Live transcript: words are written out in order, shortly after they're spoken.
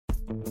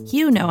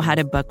You know how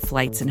to book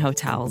flights and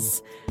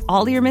hotels.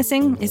 All you're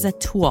missing is a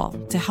tool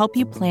to help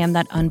you plan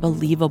that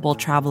unbelievable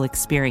travel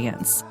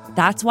experience.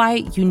 That's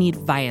why you need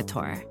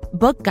Viator.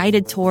 Book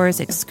guided tours,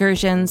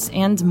 excursions,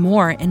 and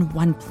more in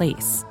one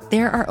place.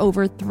 There are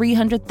over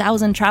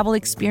 300,000 travel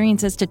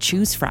experiences to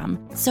choose from,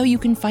 so you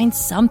can find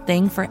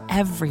something for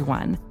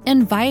everyone.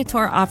 And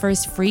Viator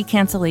offers free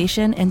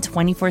cancellation and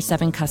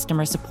 24/7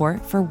 customer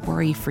support for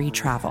worry-free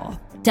travel.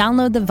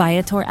 Download the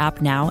Viator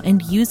app now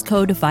and use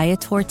code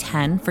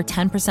Viator10 for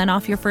 10%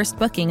 off your first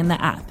booking in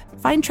the app.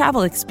 Find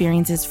travel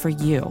experiences for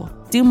you.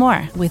 Do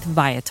more with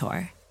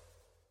Viator.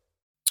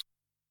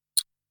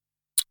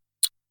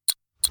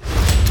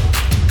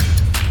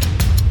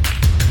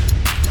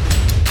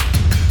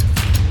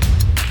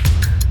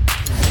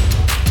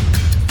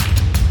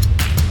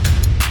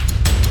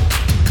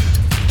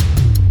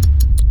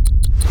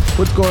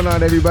 What's going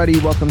on, everybody?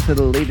 Welcome to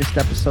the latest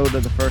episode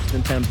of the First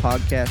and 10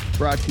 podcast,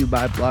 brought to you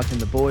by Block and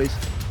the Boys,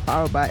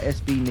 powered by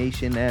SB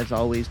Nation. As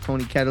always,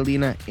 Tony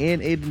Catalina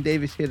and Aiden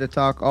Davis here to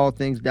talk all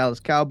things Dallas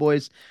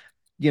Cowboys.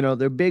 You know,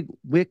 their big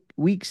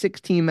week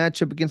 16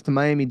 matchup against the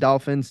Miami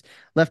Dolphins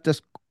left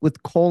us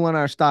with coal in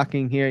our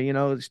stocking here, you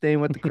know,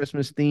 staying with the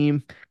Christmas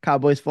theme.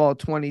 Cowboys fall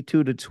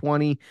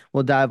 22-20.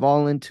 We'll dive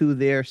all into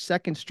their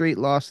second straight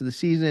loss of the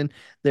season,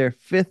 their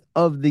fifth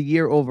of the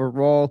year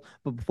overall.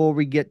 But before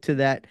we get to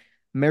that,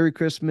 Merry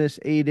Christmas,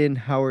 Aiden.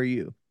 How are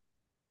you?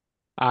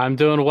 I'm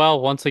doing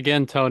well once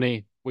again,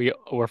 Tony.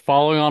 We're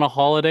following on a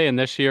holiday, and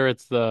this year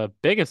it's the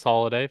biggest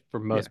holiday for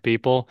Yeah. most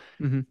people.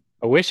 hmm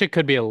I wish it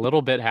could be a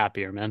little bit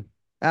happier, man.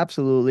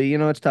 Absolutely. You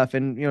know, it's tough.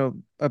 And, you know,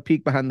 a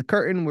peek behind the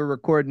curtain, we're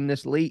recording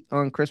this late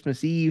on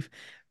Christmas Eve.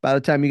 By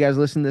the time you guys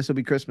listen, this will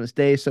be Christmas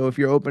Day. So if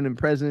you're opening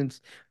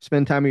presents,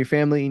 spend time with your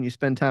family, and you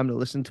spend time to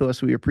listen to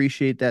us, we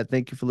appreciate that.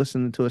 Thank you for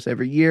listening to us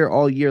every year,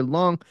 all year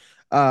long.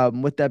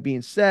 With that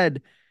being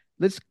said,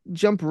 let's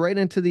jump right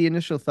into the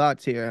initial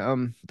thoughts here.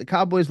 The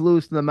Cowboys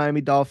lose to the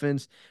Miami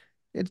Dolphins.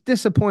 It's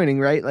disappointing,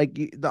 right? Like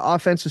the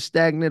offense was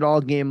stagnant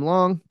all game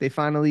long. They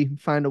finally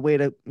find a way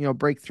to, you know,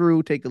 break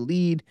through, take a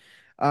lead.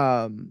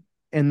 Um,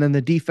 and then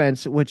the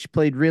defense, which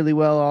played really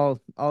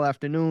well all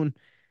afternoon,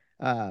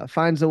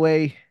 finds a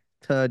way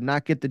to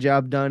not get the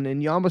job done.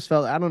 And you almost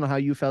felt, I don't know how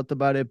you felt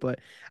about it, but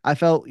I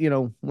felt, you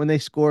know, when they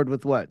scored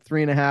with what,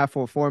 3.5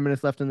 or 4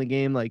 minutes left in the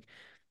game, like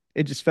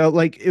it just felt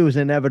like it was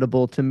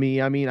inevitable to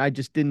me. I mean, I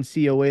just didn't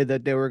see a way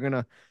that they were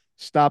gonna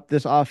stop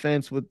this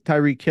offense with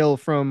Tyreek Hill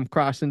from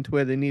crossing to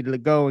where they needed to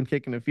go and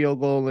kicking a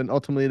field goal, and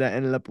ultimately that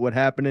ended up what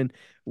happened,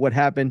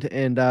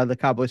 and the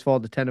Cowboys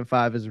fall to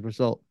 10-5 as a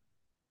result.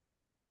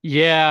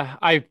 Yeah,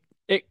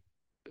 it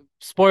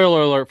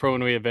spoiler alert for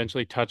when we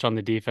eventually touch on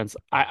the defense.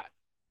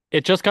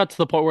 It just got to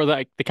the point where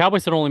the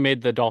Cowboys had only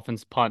made the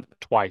Dolphins punt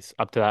twice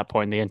up to that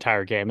point in the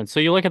entire game. And so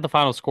you look at the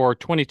final score,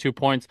 22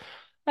 points.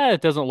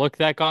 It doesn't look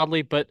that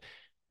gaudy, but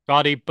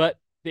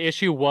the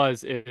issue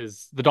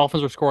is the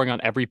Dolphins were scoring on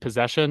every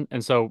possession,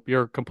 and so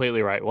you're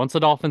completely right. Once the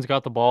Dolphins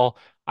got the ball,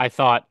 I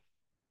thought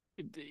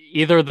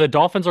either the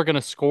Dolphins are going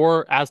to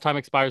score as time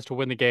expires to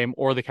win the game,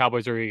 or the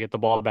Cowboys are going to get the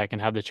ball back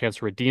and have the chance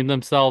to redeem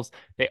themselves.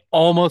 They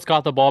almost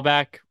got the ball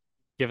back,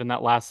 given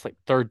that last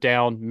third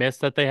down miss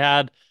that they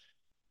had.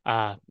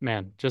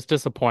 Man, just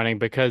disappointing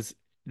because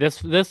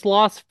this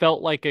loss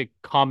felt like a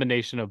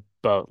combination of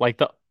both. Like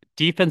the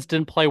defense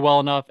didn't play well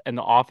enough and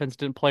the offense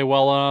didn't play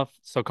well enough.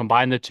 So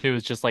combine the two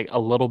is just like a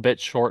little bit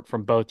short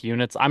from both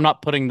units. I'm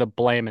not putting the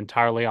blame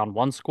entirely on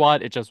one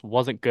squad. It just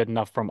wasn't good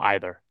enough from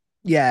either.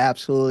 Yeah,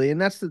 absolutely.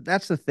 And that's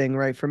the thing,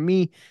 right? For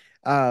me,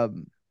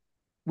 um,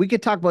 we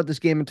could talk about this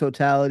game in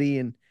totality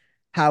and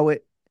how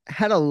it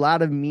had a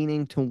lot of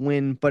meaning to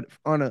win, but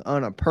on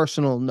a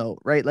personal note,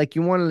 right? Like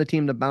you wanted the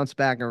team to bounce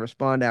back and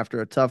respond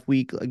after a tough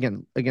week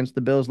again against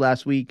the Bills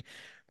last week.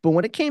 But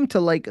when it came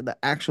to like the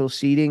actual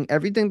seeding,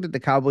 everything that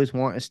the Cowboys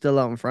want is still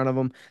out in front of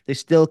them. They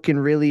still can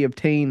really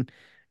obtain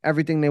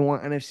everything they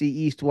want NFC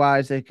East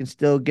wise. They can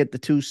still get the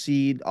 2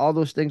 seed. All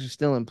those things are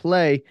still in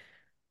play,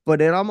 but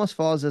it almost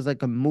falls as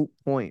like a moot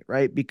point,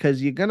 right?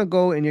 Because you're gonna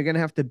go and you're gonna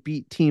have to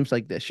beat teams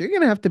like this. You're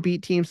gonna have to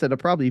beat teams that are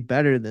probably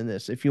better than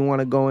this if you want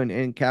to go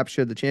and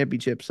capture the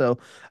championship. So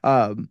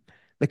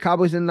the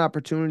Cowboys had an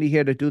opportunity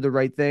here to do the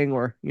right thing,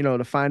 or you know,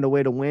 to find a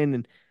way to win,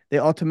 and they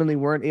ultimately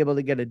weren't able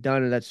to get it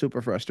done, and that's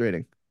super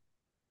frustrating.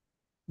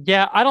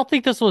 Yeah, I don't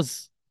think this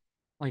was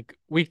like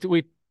we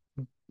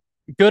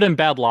good and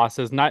bad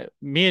losses. Not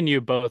me and you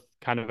both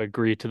kind of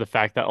agree to the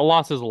fact that a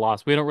loss is a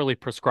loss. We don't really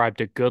prescribe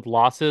to good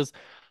losses.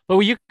 But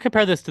when you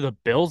compare this to the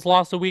Bills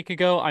loss a week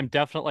ago, I'm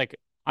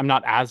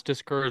not as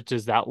discouraged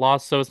as that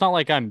loss. So it's not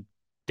like I'm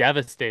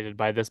devastated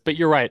by this. But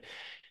you're right.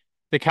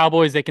 The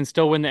Cowboys, they can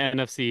still win the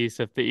NFC East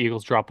if the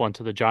Eagles drop one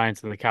to the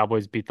Giants and the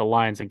Cowboys beat the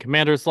Lions and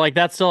Commanders. Like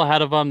that's still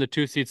ahead of them. The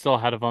 2 seed's still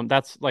ahead of them.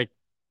 That's like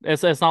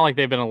it's not like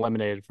they've been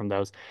eliminated from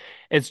those.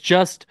 It's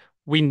just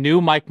we knew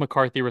Mike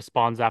McCarthy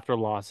responds after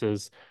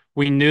losses.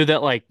 We knew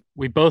that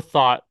we both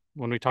thought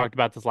when we talked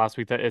about this last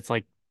week that it's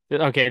like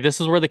okay,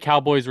 this is where the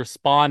Cowboys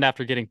respond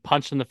after getting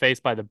punched in the face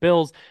by the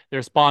Bills. They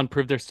respond,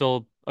 prove they're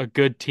still a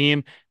good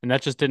team, and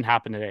that just didn't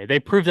happen today. They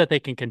proved that they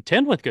can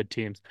contend with good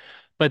teams.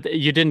 but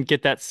you didn't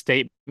get that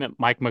statement,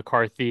 Mike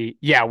McCarthy,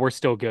 yeah, we're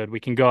still good. We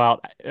can go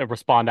out and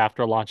respond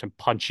after launch and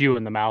punch you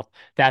in the mouth.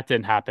 That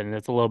didn't happen, and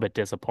it's a little bit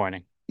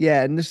disappointing.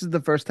 Yeah, and this is the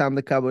first time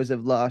the Cowboys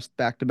have lost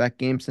back-to-back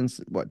games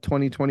since what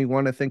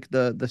 2021, I think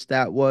the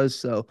stat was.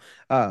 So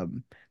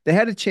they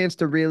had a chance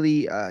to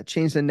really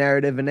change the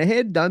narrative, and they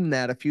had done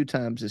that a few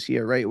times this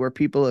year, right? Where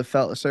people have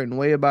felt a certain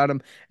way about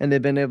them, and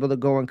they've been able to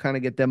go and kind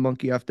of get that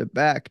monkey off their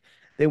back.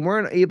 They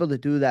weren't able to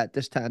do that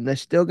this time. They're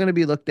still going to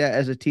be looked at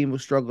as a team who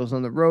struggles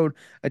on the road,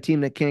 a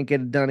team that can't get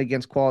it done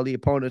against quality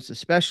opponents,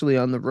 especially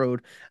on the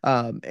road.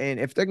 And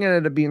if they're going to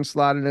end up being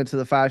slotted into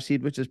the 5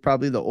 seed, which is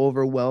probably the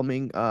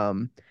overwhelming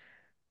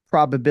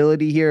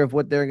probability here of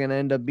what they're going to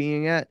end up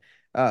being at.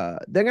 They're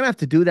going to have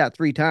to do that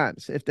 3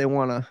 times if they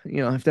want to,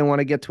 if they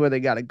want to get to where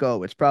they got to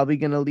go. It's probably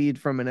going to lead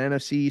from an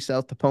NFC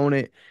South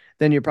opponent.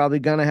 Then you're probably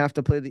going to have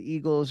to play the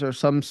Eagles or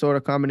some sort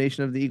of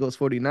combination of the Eagles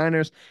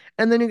 49ers.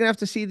 And then you're going to have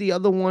to see the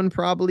other one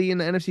probably in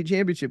the NFC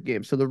Championship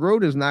game. So the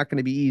road is not going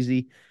to be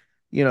easy.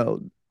 You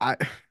know, I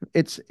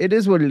it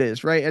is what it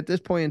is, right? At this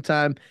point in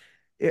time,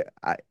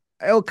 I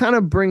it'll kind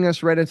of bring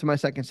us right into my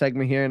second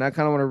segment here, and I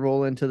kind of want to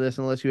roll into this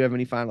unless you have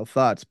any final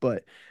thoughts.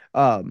 But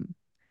um,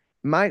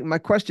 my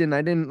question,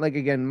 I didn't like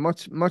again,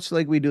 much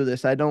like we do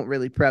this, I don't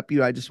really prep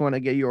you. I just want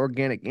to get your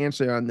organic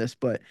answer on this.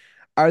 But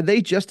are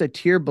they just a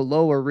tier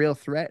below a real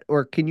threat,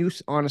 or can you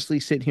honestly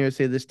sit here and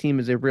say this team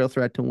is a real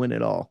threat to win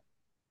it all?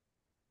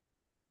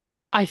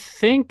 I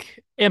think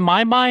in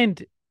my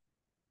mind,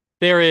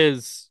 there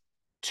is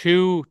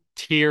two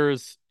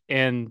tiers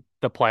in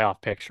the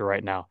playoff picture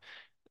right now.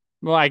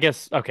 Well, I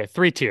guess okay,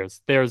 3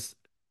 tiers. There's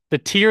the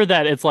tier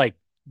that it's like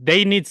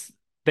they needs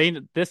they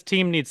this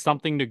team needs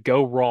something to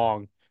go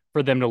wrong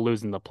for them to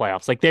lose in the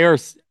playoffs. Like they are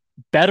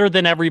better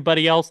than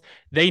everybody else.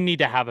 They need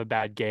to have a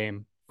bad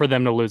game for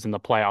them to lose in the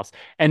playoffs.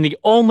 And the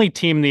only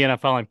team in the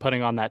NFL I'm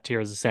putting on that tier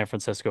is the San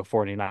Francisco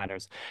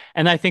 49ers.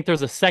 And I think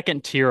there's a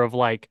second tier of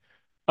like,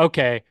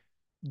 okay,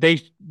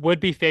 they would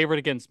be favored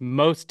against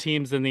most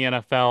teams in the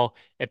NFL.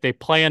 If they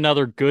play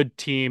another good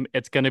team,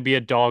 it's going to be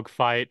a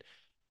dogfight.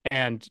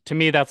 And to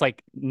me, that's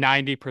like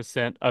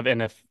 90% of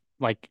NF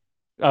like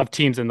of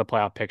teams in the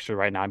playoff picture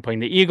right now. I'm putting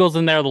the Eagles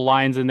in there, the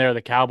Lions in there,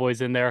 the Cowboys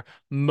in there,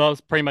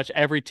 most pretty much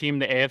every team in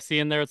the AFC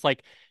in there. It's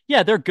like,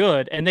 yeah, they're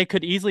good and they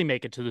could easily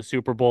make it to the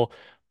Super Bowl,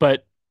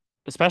 but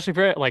especially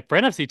for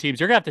NFC teams,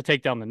 you're gonna have to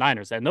take down the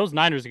Niners, and those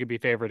Niners are gonna be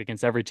favored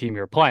against every team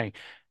you're playing.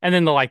 And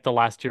then the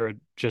last year would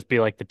just be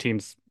like the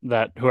teams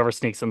that whoever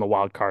sneaks in the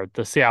wild card,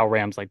 the Seattle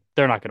Rams, like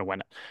they're not gonna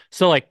win it.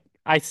 So like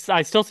I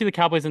still see the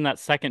Cowboys in that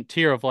second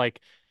tier of like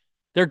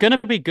they're going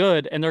to be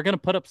good and they're going to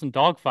put up some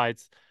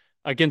dogfights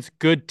against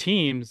good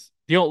teams.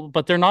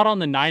 But they're not on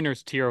the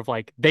Niners tier of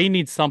like they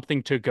need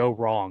something to go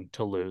wrong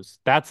to lose.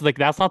 That's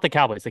not the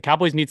Cowboys. The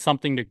Cowboys need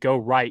something to go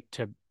right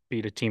to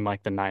beat a team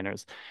like the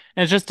Niners.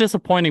 And it's just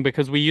disappointing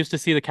because we used to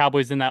see the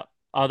Cowboys in that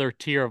other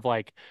tier of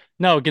like,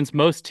 no, against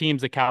most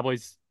teams, the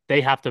Cowboys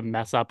they have to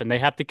mess up and they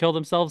have to kill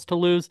themselves to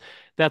lose.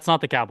 That's not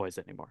the Cowboys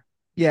anymore.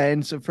 Yeah,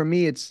 and so for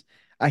me,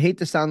 I hate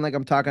to sound like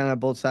I'm talking out of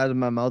both sides of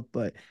my mouth,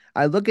 but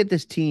I look at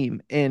this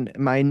team and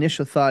my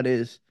initial thought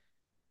is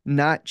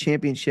not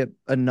championship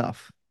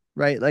enough,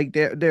 right? Like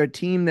they're a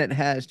team that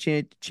has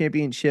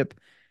championship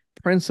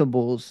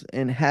principles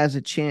and has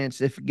a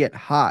chance if it get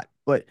hot.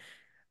 But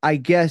I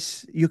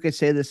guess you could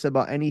say this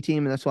about any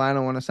team, and that's why I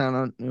don't want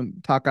to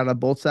talk out of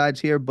both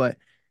sides here. But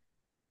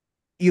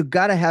you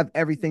got to have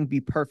everything be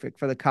perfect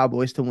for the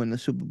Cowboys to win the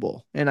Super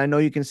Bowl. And I know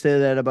you can say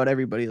that about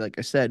everybody, like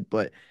I said,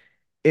 but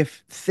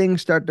if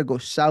things start to go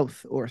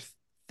south or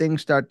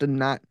things start to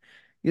not,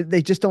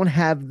 they just don't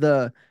have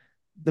the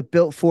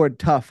built Ford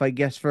tough, I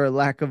guess, for a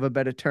lack of a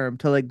better term,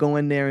 to like go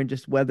in there and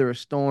just weather a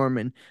storm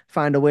and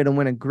find a way to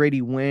win a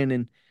gritty win.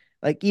 And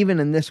like even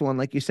in this one,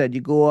 like you said,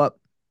 you go up,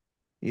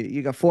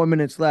 you got 4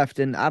 minutes left,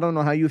 and I don't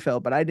know how you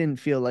felt, but I didn't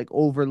feel like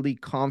overly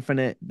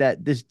confident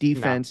that this No.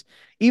 defense,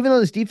 even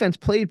though this defense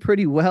played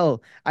pretty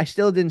well, I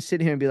still didn't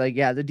sit here and be like,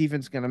 yeah, the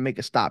defense is gonna make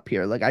a stop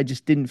here. Like I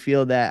just didn't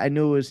feel that. I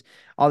knew it was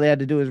all they had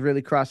to do was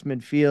really cross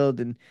midfield,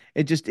 and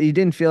it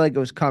didn't feel like it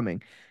was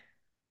coming.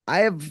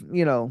 I have,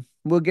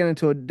 we'll get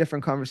into a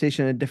different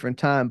conversation at a different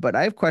time, but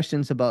I have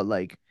questions about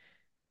like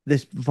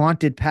this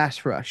vaunted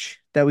pass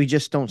rush that we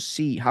just don't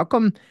see. How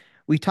come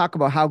we talk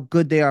about how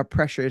good they are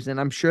pressures, and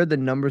I'm sure the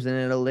numbers and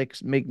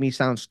analytics make me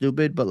sound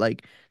stupid, but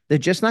like they're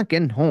just not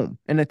getting home.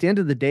 And at the end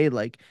of the day,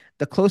 like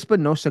the close but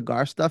no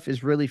cigar stuff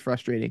is really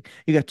frustrating.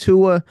 You got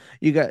Tua,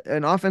 you got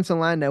an offensive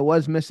line that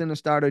was missing a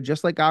starter,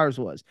 just like ours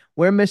was.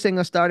 We're missing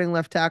a starting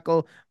left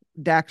tackle.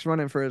 Dak's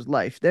running for his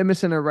life. They're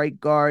missing a right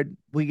guard.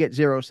 We get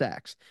 0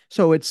 sacks.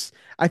 So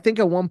I think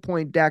at one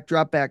point, Dak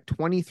dropped back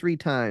 23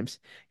 times.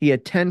 He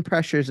had 10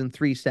 pressures and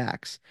 3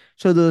 sacks.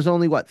 So there was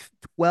only,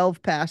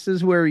 12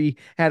 passes where he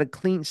had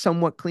a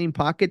somewhat clean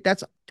pocket.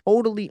 That's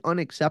totally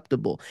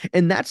unacceptable.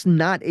 And that's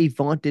not a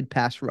vaunted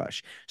pass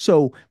rush.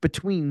 So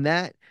between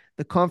that,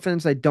 the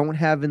confidence I don't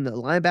have in the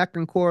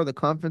linebacker core, the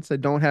confidence I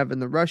don't have in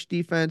the rush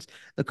defense,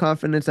 the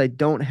confidence I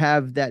don't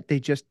have that they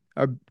just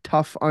are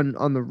tough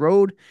on the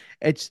road.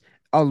 It's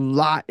a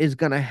lot is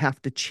going to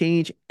have to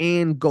change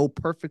and go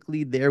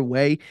perfectly their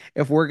way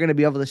if we're going to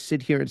be able to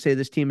sit here and say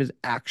this team is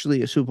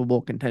actually a Super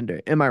Bowl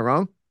contender. Am I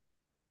wrong?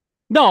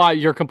 No,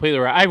 you're completely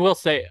right. I will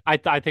say, I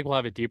think we'll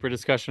have a deeper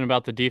discussion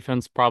about the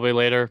defense probably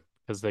later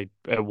because it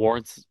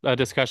warrants a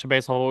discussion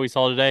based on what we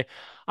saw today.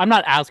 I'm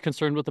not as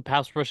concerned with the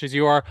pass rush as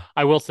you are.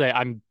 I will say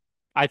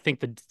I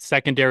think the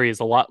secondary is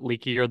a lot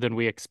leakier than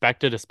we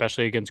expected,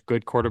 especially against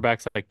good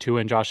quarterbacks like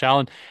Tua and Josh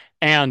Allen.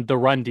 And the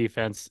run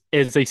defense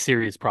is a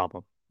serious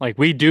problem. Like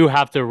we do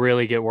have to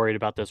really get worried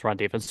about this run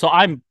defense. So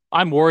I'm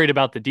worried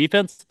about the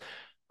defense.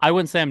 I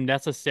wouldn't say I'm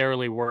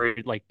necessarily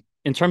worried like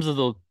in terms of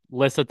the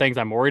list of things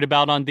I'm worried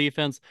about on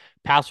defense.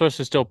 Pass rush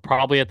is still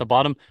probably at the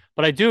bottom,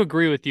 but I do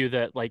agree with you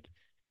that like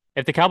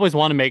if the Cowboys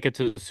want to make it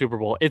to the Super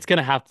Bowl, it's going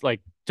to have to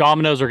like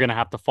dominoes are going to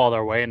have to fall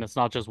their way, and it's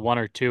not just one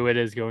or two. It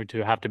is going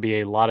to have to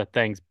be a lot of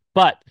things.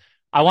 But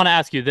I want to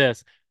ask you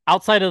this: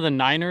 outside of the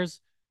Niners,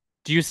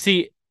 do you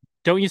see?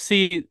 Don't you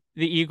see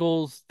the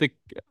Eagles, the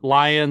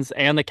Lions,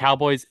 and the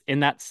Cowboys in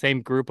that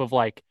same group of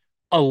like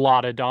a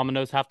lot of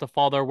dominoes have to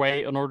fall their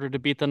way in order to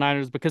beat the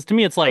Niners? Because to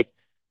me, it's like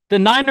the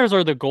Niners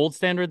are the gold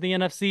standard in the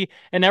NFC,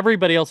 and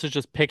everybody else is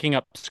just picking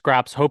up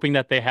scraps, hoping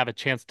that they have a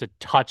chance to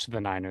touch the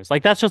Niners.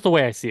 Like that's just the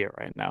way I see it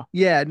right now.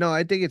 Yeah, no,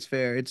 I think it's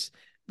fair. It's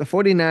the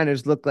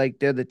 49ers look like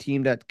they're the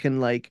team that can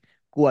like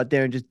go out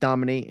there and just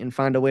dominate and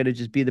find a way to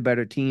just be the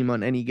better team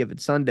on any given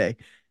Sunday.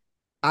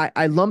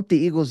 I lump the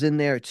Eagles in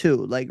there too.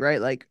 Like,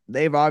 right, like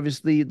they've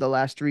obviously the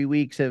last 3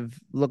 weeks have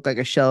looked like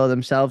a shell of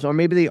themselves, or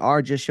maybe they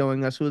are just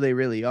showing us who they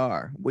really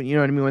are. When you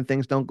know what I mean, when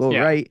things don't go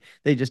Yeah. right,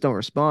 they just don't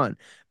respond.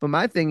 But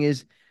my thing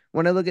is,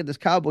 when I look at this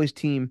Cowboys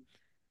team,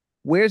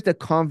 where's the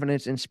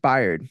confidence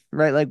inspired,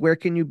 right? Like where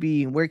can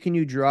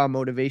you draw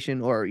motivation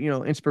or,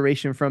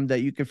 inspiration from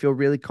that you can feel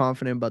really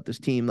confident about this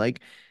team? Like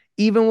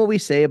even what we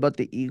say about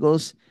the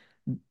Eagles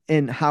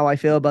and how I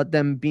feel about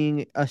them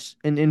being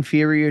an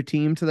inferior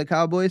team to the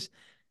Cowboys,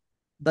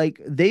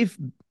 like they've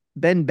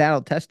been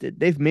battle tested.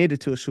 They've made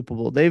it to a Super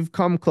Bowl. They've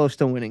come close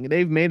to winning.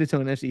 They've made it to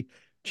an NFC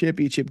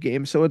championship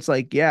game. So it's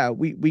like, yeah,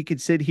 we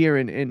could sit here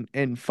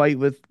and fight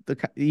with the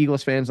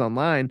Eagles fans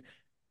online,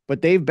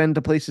 but they've been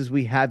to places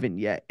we haven't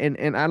yet.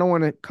 And I don't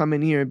want to come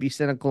in here and be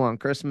cynical on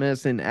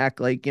Christmas and act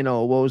like,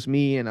 woe's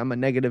me and I'm a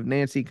negative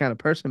Nancy kind of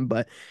person,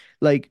 but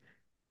like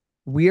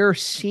we're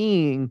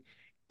seeing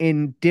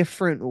in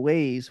different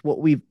ways what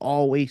we've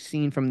always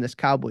seen from this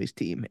Cowboys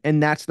team.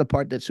 And that's the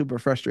part that's super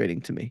frustrating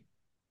to me.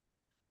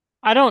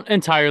 I don't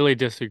entirely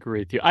disagree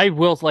with you. I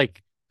will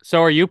like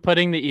so are you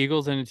putting the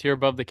Eagles in a tier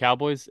above the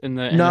Cowboys in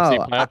the NFC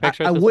No, playoff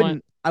picture at this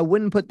point? I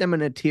wouldn't put them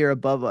in a tier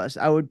above us.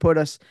 I would put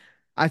us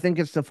I think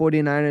it's the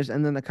 49ers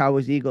and then the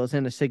Cowboys Eagles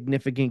and a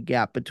significant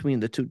gap between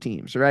the two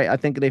teams, right? I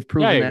think they've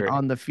Yeah, I proven that agree.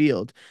 on the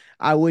field.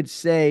 I would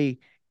say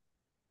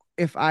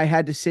if I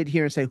had to sit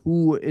here and say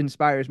who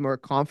inspires more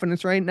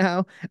confidence right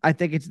now, I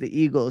think it's the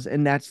Eagles.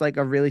 And that's like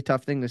a really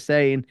tough thing to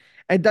say. And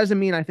it doesn't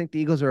mean I think the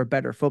Eagles are a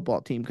better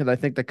football team because I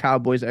think the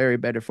Cowboys are a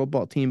better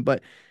football team.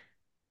 But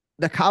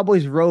the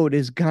Cowboys' road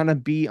is gonna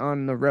be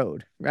on the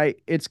road, right?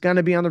 It's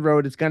gonna be on the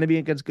road. It's gonna be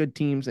against good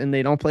teams, and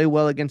they don't play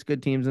well against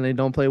good teams, and they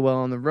don't play well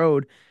on the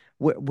road.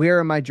 Where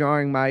am I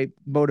drawing my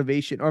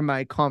motivation or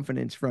my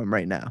confidence from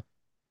right now?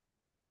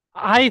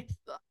 I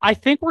I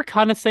think we're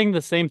kind of saying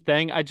the same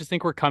thing. I just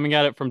think we're coming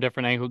at it from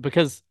different angles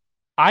because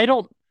I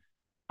don't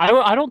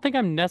I don't think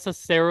I'm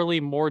necessarily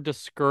more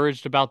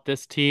discouraged about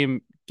this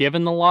team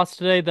given the loss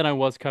today than I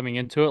was coming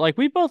into it. Like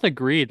we both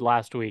agreed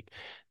last week.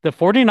 The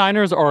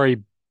 49ers are a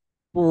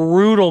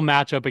brutal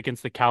matchup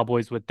against the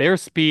Cowboys with their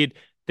speed,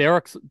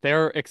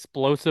 their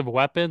explosive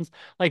weapons.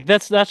 Like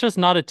that's just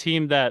not a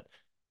team that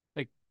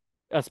like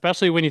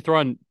especially when you throw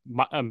in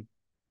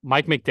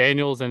Mike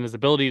McDaniels and his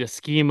ability to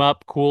scheme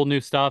up cool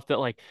new stuff that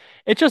like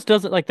it just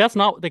doesn't like that's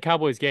not the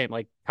Cowboys game.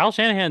 Like Kyle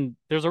Shanahan,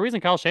 there's a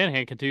reason Kyle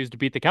Shanahan continues to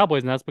beat the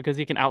Cowboys, and that's because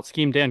he can out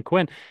scheme Dan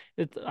Quinn.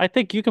 I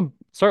think you can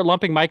start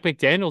lumping Mike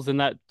McDaniels in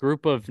that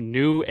group of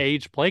new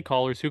age play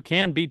callers who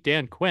can beat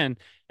Dan Quinn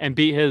and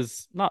beat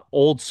his not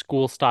old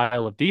school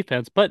style of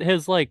defense, but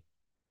his like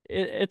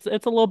it's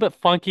a little bit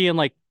funky and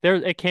like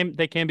they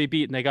can be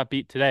beat and they got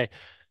beat today.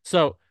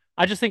 So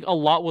I just think a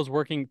lot was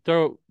working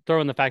throw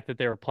in the fact that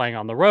they were playing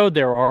on the road.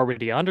 They were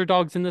already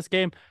underdogs in this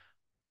game.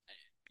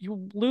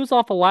 You lose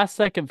off a last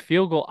second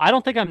field goal. I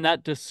don't think I'm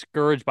that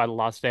discouraged by the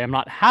loss today. I'm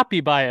not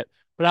happy by it,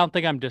 but I don't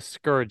think I'm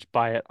discouraged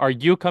by it. Are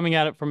you coming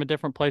at it from a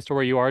different place to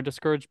where you are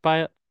discouraged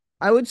by it?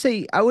 I would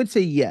say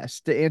yes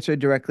to answer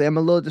directly. I'm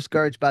a little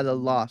discouraged by the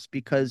loss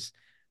because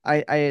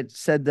I had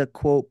said the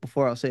quote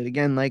before. I'll say it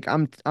again. Like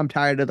I'm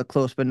tired of the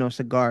close but no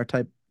cigar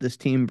type this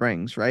team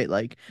brings, right?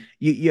 Like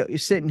you're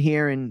sitting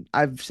here and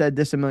I've said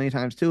this a million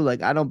times too.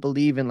 Like I don't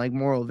believe in like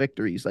moral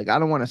victories. Like I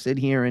don't want to sit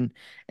here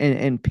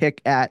and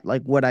pick at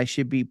like what I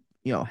should be,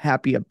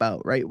 happy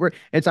about, right?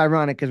 It's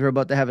ironic because we're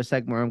about to have a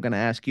segment where I'm going to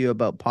ask you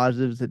about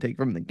positives to take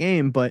from the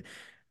game, but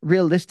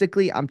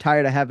realistically, I'm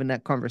tired of having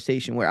that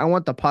conversation where I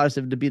want the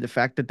positive to be the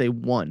fact that they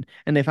won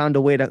and they found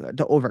a way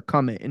to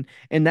overcome it.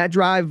 And that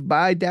drive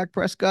by Dak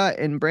Prescott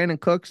and Brandon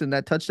Cooks and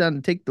that touchdown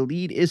to take the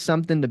lead is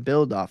something to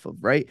build off of,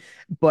 right?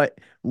 But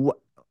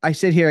I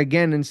sit here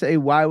again and say,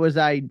 why was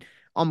I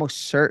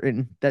almost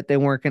certain that they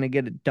weren't going to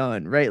get it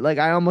done, right? Like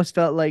I almost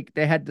felt like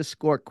they had to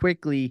score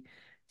quickly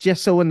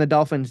just so when the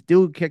Dolphins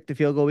do kick the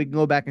field goal, we can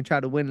go back and try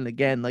to win it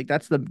again. Like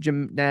that's the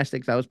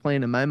gymnastics I was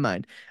playing in my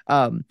mind.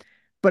 Um,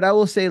 but I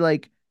will say,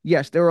 like,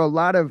 yes, there were a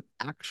lot of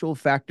actual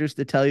factors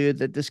to tell you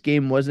that this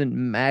game wasn't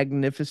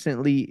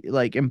magnificently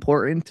like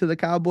important to the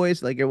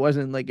Cowboys. Like it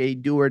wasn't like a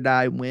do or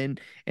die win,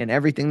 and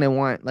everything they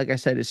want, like I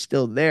said, is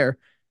still there.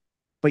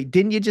 But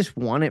didn't you just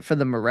want it for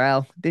the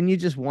morale? Didn't you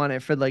just want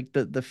it for like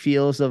the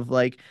feels of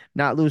like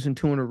not losing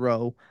two in a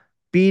row,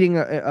 beating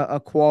a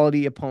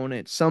quality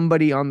opponent,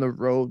 somebody on the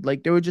road?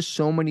 Like there were just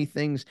so many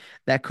things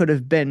that could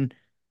have been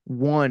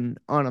won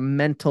on a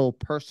mental,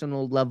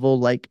 personal level,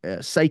 like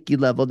a psyche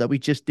level that we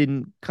just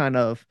didn't kind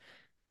of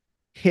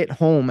hit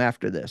home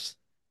after this.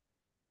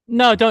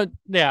 No, don't.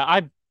 Yeah,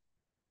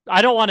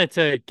 I don't want it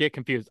to get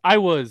confused. I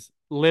was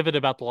livid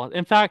about the loss.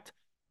 In fact,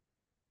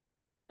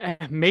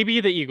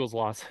 maybe the Eagles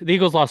loss. The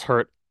Eagles loss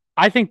hurt.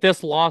 I think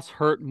this loss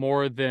hurt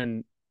more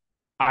than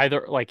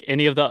either like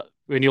any of the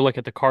when you look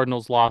at the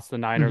Cardinals loss, the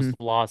Hmm. Niners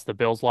loss, the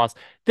Bills loss.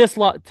 This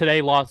lot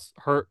today loss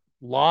hurt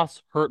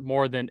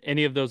more than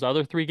any of those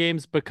other three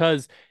games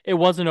because it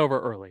wasn't over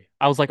early.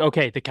 I was like,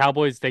 okay, the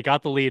Cowboys, they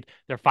got the lead.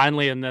 They're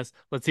finally in this.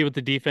 Let's see what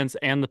the defense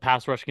and the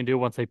pass rush can do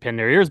once they pin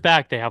their ears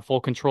back. They have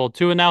full control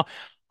too. And now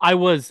I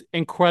was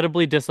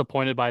incredibly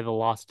disappointed by the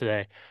loss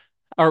today.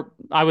 Or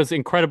I was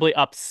incredibly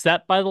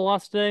upset by the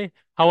loss today.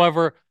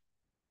 However,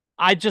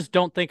 I just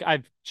don't think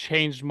I've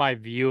changed my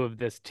view of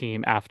this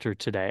team after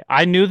today.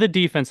 I knew the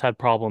defense had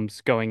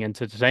problems going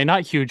into today,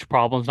 not huge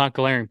problems, not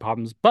glaring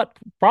problems, but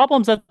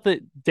problems that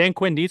the Dan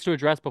Quinn needs to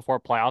address before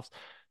playoffs.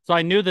 So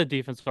I knew the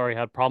defense already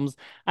had problems.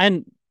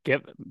 And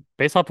get,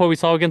 based off what we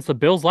saw against the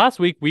Bills last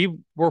week, we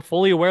were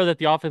fully aware that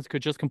the offense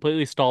could just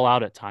completely stall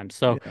out at times.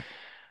 So Yeah.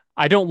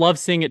 I don't love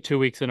seeing it 2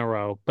 weeks in a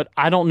row, but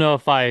I don't know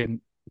if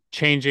I'm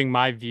changing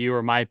my view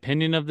or my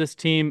opinion of this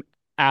team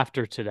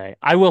after today.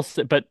 I will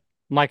say, but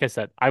like I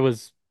said,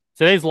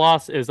 today's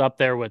loss is up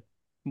there with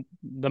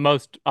the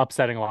most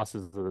upsetting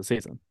losses of the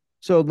season.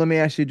 So let me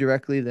ask you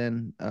directly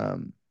then,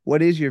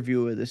 what is your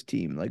view of this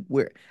team? Like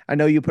where I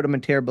know you put them a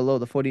tier below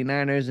the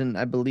 49ers, and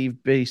I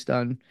believe based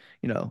on,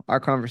 our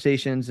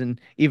conversations and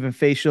even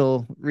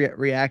facial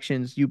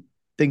reactions, you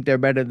think they're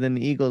better than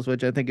the Eagles,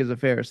 which I think is a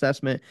fair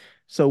assessment.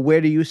 So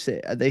where do you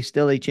sit? Are they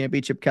still a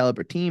championship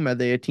caliber team? Are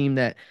they a team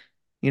that,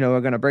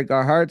 are going to break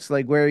our hearts?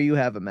 Like where you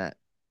have them at?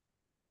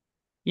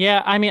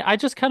 Yeah, I mean, I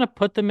just kind of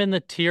put them in the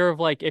tier of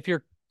like if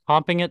you're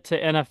comping it to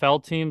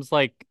NFL teams,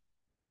 like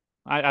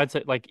I'd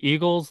say like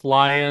Eagles,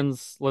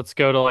 Lions. Let's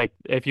go to like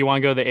if you want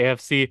to go to the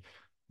AFC,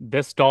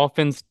 this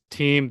Dolphins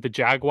team, the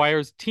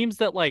Jaguars, teams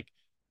that like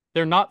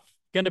they're not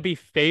going to be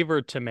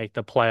favored to make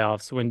the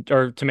playoffs when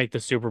or to make the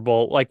Super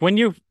Bowl. Like when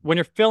you're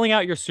filling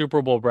out your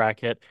Super Bowl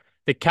bracket,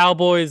 the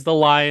Cowboys, the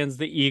Lions,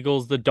 the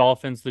Eagles, the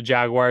Dolphins, the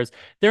Jaguars,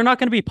 they're not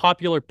going to be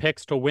popular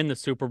picks to win the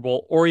Super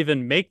Bowl or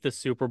even make the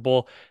Super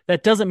Bowl.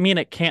 That doesn't mean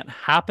it can't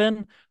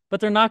happen, but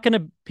they're not going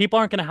to people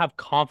aren't going to have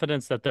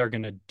confidence that they're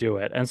going to do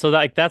it. And so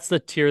that's the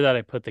tier that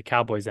I put the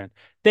Cowboys in.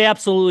 They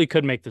absolutely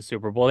could make the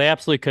Super Bowl. They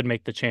absolutely could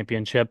make the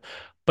championship,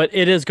 but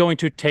it is going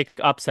to take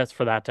upsets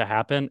for that to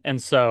happen.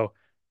 And so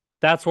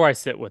that's where I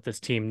sit with this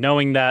team,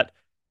 knowing that,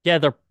 yeah,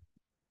 they're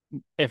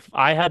if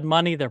I had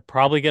money, they're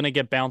probably going to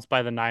get bounced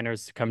by the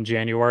Niners come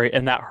January,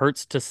 and that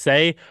hurts to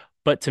say,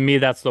 but to me,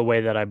 that's the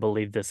way that I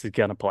believe this is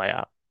going to play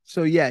out.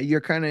 So yeah,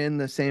 you're kind of in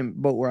the same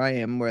boat where I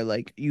am, where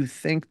like you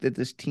think that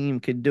this team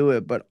could do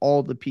it, but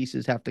all the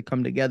pieces have to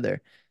come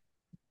together.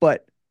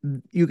 But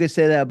you could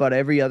say that about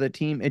every other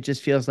team. It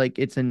just feels like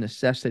it's a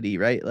necessity,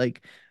 right?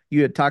 Like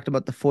you had talked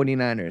about the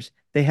 49ers.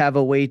 They have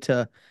a way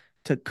to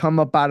come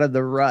up out of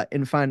the rut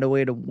and find a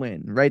way to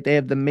win, right? They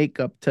have the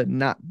makeup to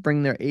not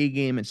bring their A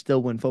game and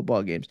still win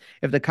football games.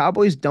 If the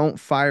Cowboys don't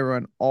fire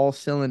on all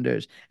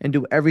cylinders and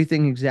do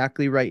everything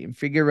exactly right and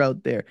figure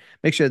out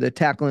make sure their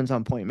tackling's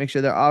on point, make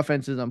sure their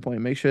offense is on point,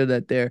 make sure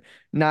that they're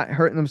not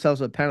hurting themselves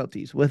with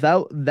penalties.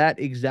 Without that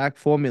exact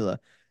formula,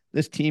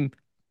 this team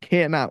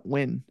cannot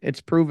win.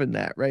 It's proven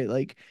that, right?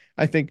 Like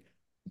I think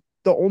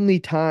the only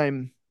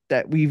time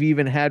that we've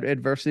even had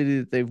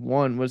adversity that they've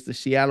won was the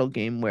Seattle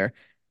game where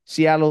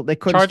Seattle they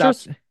couldn't stop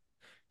Chargers?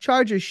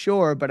 Chargers,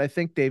 sure, but I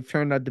think they've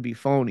turned out to be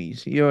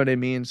phonies. You know what I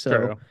mean?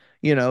 So,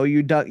 True.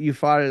 you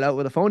fought it out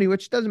with a phony,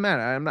 which doesn't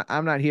matter.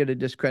 I'm not here to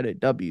discredit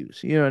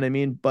W's. You know what I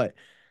mean? But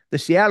the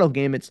Seattle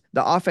game, it's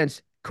the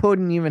offense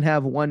couldn't even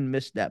have one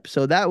misstep.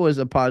 So that was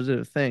a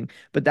positive thing.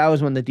 But that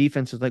was when the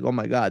defense was like, "Oh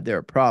my God, they're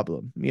a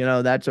problem."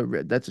 That's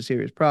a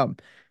serious problem.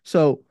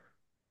 So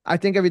I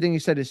think everything you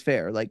said is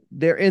fair. Like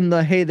they're in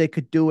the hey, they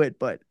could do it,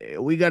 but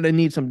we gotta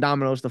need some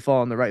dominoes to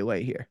fall in the right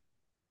way here.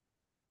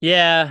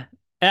 Yeah.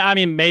 I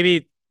mean,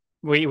 maybe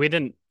we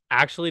didn't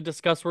actually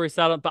discuss where he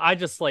sat up, but I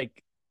just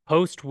like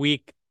post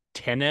week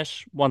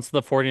 10-ish, once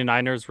the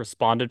 49ers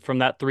responded from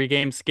that 3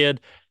 game skid,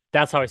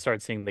 that's how I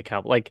started seeing the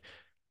Cowboys. Like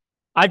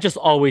I've just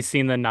always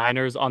seen the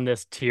Niners on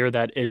this tier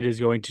that it is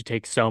going to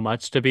take so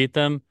much to beat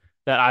them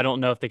that I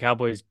don't know if the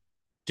Cowboys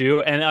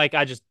do. And like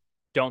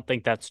don't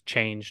think that's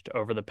changed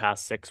over the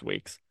past 6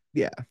 weeks.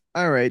 Yeah.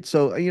 All right.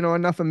 So,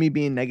 enough of me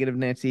being negative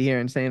Nancy here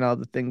and saying all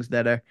the things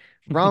that are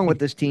wrong with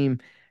this team.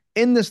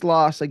 In this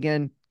loss,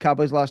 again,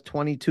 Cowboys lost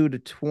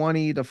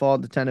 22-20 to fall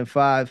to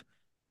 10-5.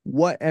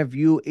 What have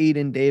you,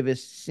 Aiden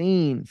Davis,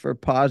 seen for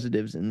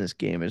positives in this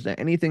game? Is there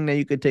anything that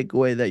you could take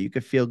away that you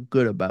could feel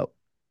good about?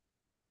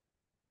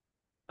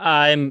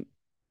 I'm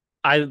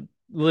I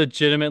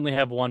legitimately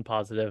have one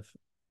positive,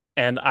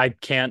 and I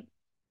can't,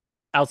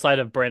 outside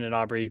of Brandon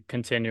Aubrey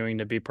continuing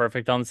to be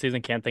perfect on the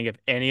season, can't think of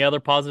any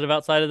other positive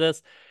outside of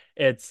this.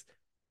 It's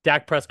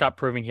Dak Prescott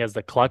proving he has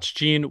the clutch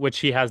gene, which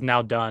he has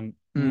now done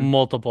Mm,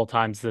 multiple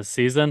times this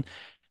season.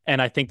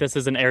 And I think this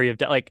is an area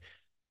of like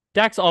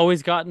Dak's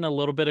always gotten a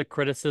little bit of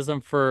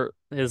criticism for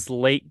his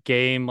late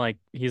game, like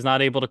he's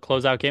not able to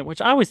close out game,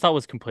 which I always thought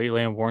was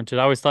completely unwarranted.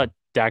 I always thought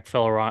Dak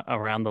fell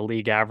around the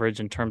league average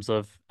in terms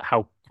of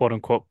how quote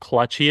unquote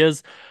clutch he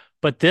is.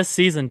 But this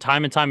season,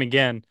 time and time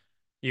again,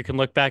 you can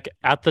look back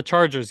at the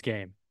Chargers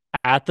game,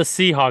 at the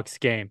Seahawks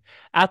game,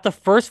 at the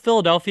first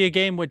Philadelphia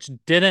game, which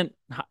didn't,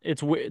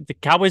 the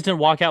Cowboys didn't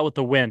walk out with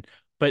the win,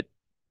 but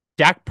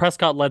Dak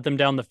Prescott led them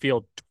down the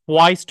field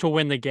twice to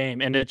win the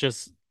game, and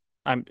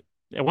I'm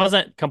it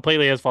wasn't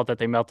completely his fault that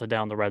they melted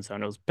down the red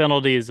zone. It was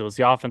penalties, it was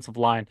the offensive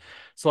line.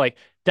 So like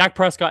Dak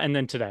Prescott, and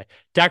then today,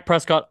 Dak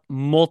Prescott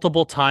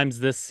multiple times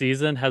this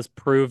season has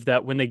proved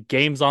that when the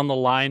game's on the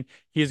line,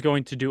 he's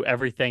going to do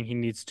everything he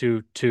needs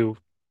to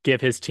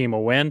give his team a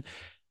win.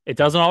 It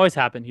doesn't always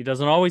happen. He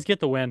doesn't always get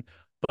the win,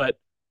 but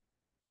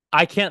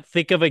I can't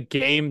think of a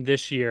game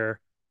this year.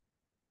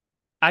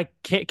 I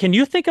can't. Can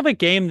you think of a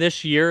game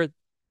this year?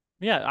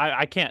 Yeah,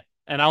 I can't.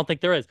 And I don't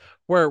think there is.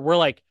 Where we're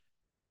like,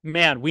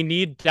 man, we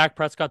need Dak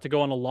Prescott to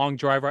go on a long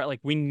drive, right? Like,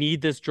 we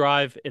need this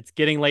drive. It's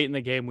getting late in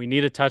the game. We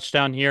need a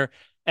touchdown here.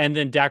 And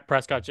then Dak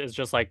Prescott is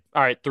just like,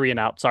 all right, 3 and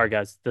out. Sorry,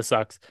 guys. This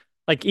sucks.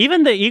 Like,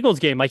 even the Eagles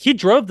game, like, he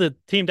drove the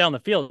team down the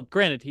field.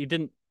 Granted, we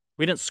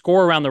didn't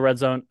score around the red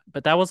zone,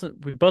 but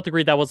we both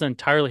agreed that wasn't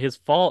entirely his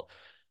fault.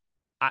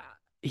 I,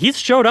 he's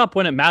showed up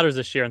when it matters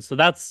this year. And so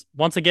that's,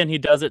 once again, he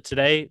does it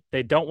today.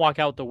 They don't walk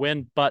out the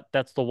win, but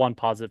that's the one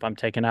positive I'm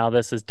taking out of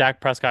this is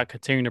Dak Prescott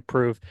continuing to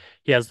prove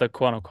he has the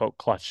quote unquote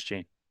clutch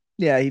gene.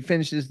 Yeah, he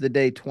finishes the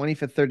day 20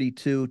 for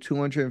 32,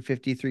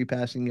 253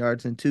 passing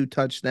yards and two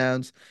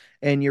touchdowns.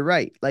 And you're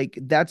right. Like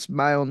that's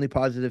my only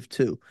positive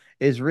too,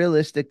 is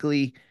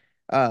realistically,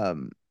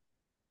 um,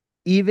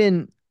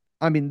 even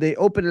I mean, they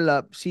open it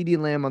up, CD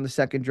Lamb on the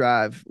second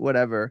drive,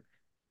 whatever,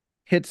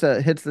 hits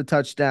the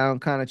touchdown,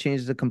 kind of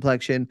changes the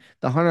complexion.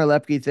 The Hunter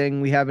Lepke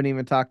thing, we haven't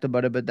even talked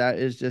about it, but that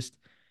is just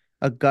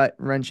a gut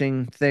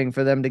wrenching thing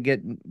for them to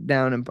get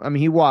down. And I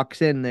mean, he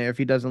walks in there if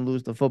he doesn't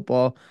lose the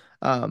football.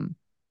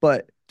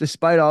 But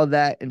despite all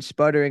that and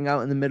sputtering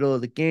out in the middle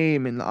of the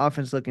game and the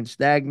offense looking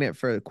stagnant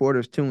for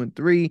quarters 2 and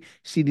 3,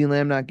 CD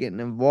Lamb not getting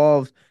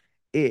involved,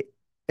 it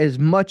as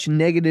much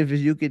negative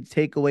as you could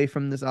take away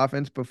from this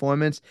offense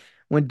performance.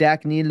 When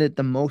Dak needed it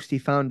the most, he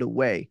found a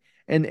way.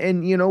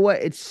 And you know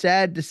what? It's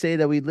sad to say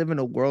that we live in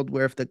a world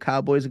where if the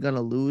Cowboys are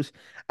gonna lose,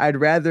 I'd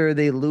rather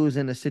they lose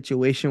in a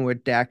situation where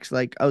Dak's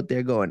like out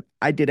there going,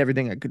 I did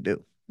everything I could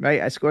do.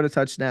 Right? I scored a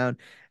touchdown.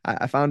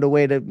 I found a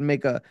way to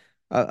make a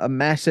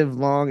massive,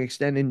 long,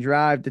 extending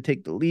drive to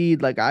take the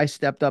lead. Like I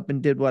stepped up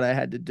and did what I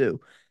had to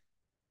do.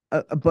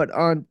 But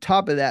on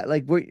top of that,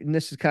 like and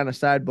this is kind of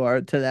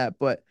sidebar to that,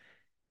 but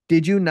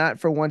did you not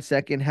for 1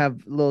 second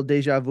have a little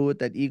deja vu with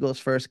that Eagles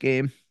first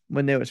game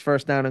when there was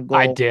first down and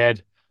I goal?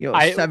 did.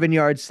 I 7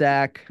 yard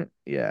sack.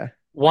 Yeah.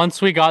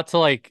 Once we got to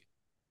like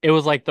it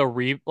was like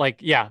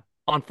yeah,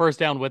 on first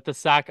down with the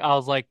sack, I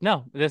was like,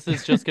 no, this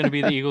is just gonna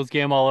be the Eagles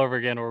game all over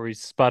again where we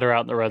sputter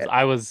out in the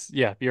reds.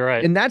 Yeah, you're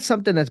right. And that's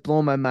something that's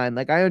blowing my mind.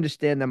 Like I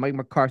understand that Mike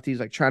McCarthy's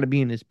like trying to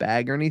be in his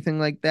bag or anything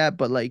like that,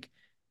 but like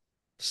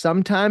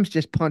sometimes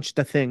just punch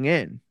the thing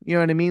in. You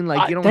know what I mean?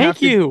 Like you don't have Thank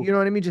to, you. you know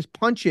what I mean? Just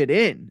punch it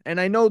in. And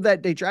I know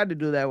that they tried to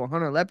do that with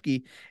Hunter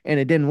Lepke and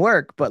it didn't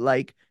work, but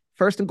like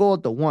first and goal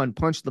at the 1,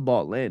 punch the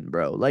ball in,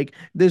 bro. Like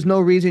there's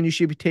no reason you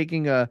should be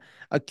taking a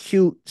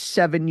cute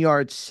 7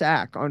 yard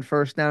sack on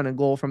first down and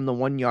goal from the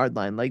 1 yard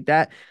line. Like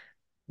that,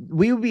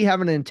 we would be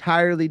having an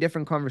entirely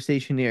different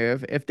conversation here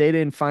if they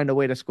didn't find a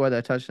way to score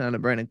that touchdown to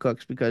Brandon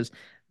Cooks because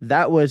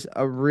that was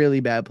a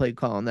really bad play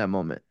call in that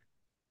moment.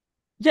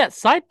 Yeah,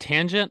 side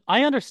tangent.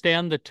 I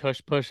understand the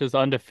tush push is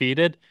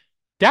undefeated.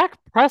 Dak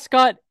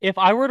Prescott, if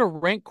I were to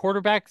rank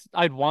quarterbacks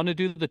I'd want to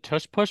do the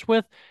tush push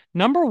with,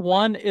 number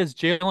one is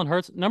Jalen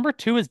Hurts. Number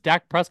two is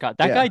Dak Prescott.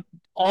 That Yeah, guy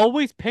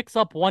always picks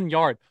up 1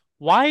 yard.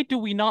 Why do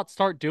we not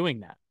start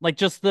doing that? Like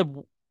just the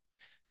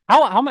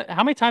how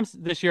many times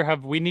this year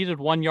have we needed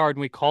 1 yard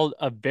and we called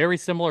a very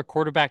similar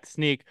quarterback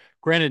sneak?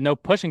 Granted, no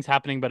pushing's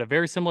happening, but a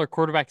very similar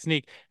quarterback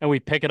sneak, and we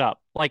pick it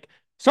up. Like,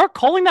 start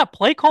calling that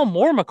play call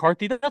more,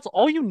 McCarthy. That's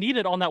all you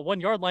needed on that 1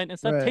 yard line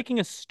instead of right. taking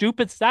a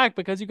stupid sack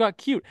because you got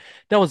cute.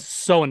 That was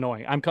so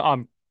annoying. I'm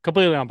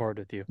completely on board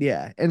with you.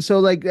 Yeah. And so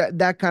like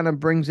that kind of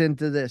brings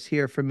into this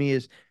here for me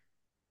is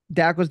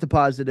Dak was the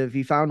positive.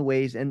 He found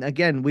ways. And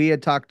again, we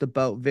had talked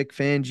about Vic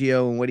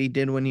Fangio and what he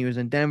did when he was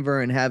in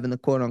Denver and having the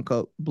quote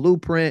unquote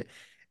blueprint.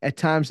 At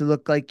times, it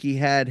looked like he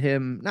had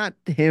him, not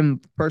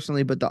him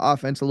personally, but the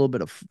offense a little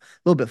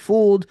bit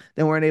fooled.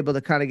 They weren't able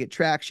to kind of get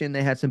traction.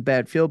 They had some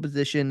bad field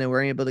position. They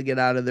weren't able to get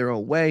out of their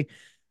own way.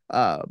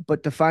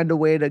 But to find a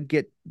way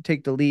to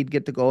take the lead,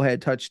 get the go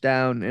ahead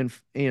touchdown,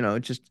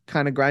 and just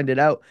kind of grind it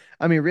out.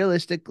 I mean,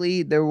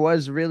 realistically, there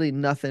was really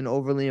nothing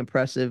overly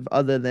impressive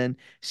other than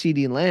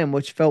CeeDee Lamb,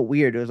 which felt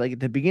weird. It was like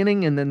at the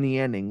beginning and then the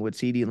ending with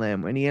CeeDee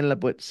Lamb, and he ended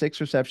up with 6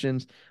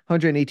 receptions,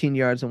 118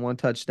 yards, and 1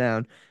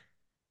 touchdown.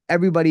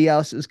 Everybody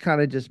else is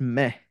kind of just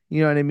meh.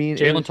 You know what I mean?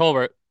 Jalen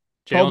Tolbert.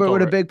 Tolbert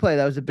with a big play.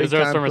 That was a big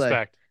deserves time some play.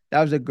 respect. That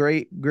was a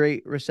great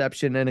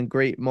reception and a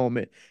great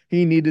moment.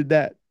 He needed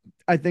that.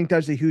 I think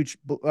that's a huge,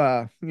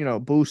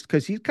 boost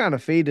because he's kind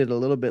of faded a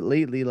little bit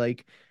lately.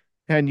 Like,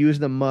 hadn't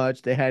used them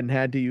much. They hadn't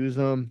had to use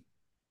them.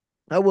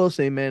 I will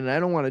say, man,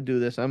 I don't want to do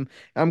this. I'm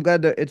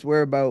glad that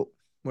we're about,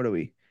 what are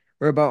we?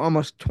 We're about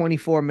almost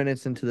 24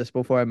 minutes into this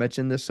before I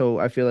mentioned this, so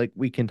I feel like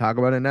we can talk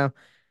about it now.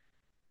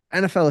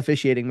 NFL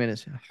officiating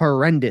minutes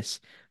horrendous,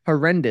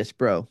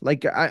 bro.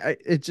 Like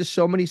it's just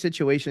so many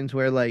situations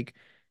where like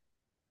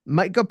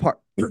Micah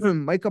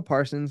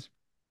Parsons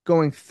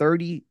going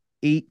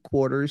 38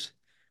 quarters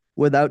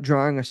without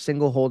drawing a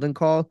single holding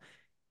call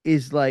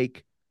is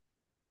like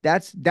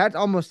that's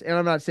almost, and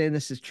I'm not saying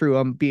this is true.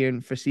 I'm being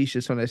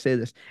facetious when I say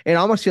this. It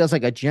almost feels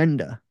like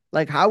agenda.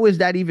 Like, how is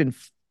that even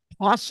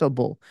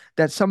possible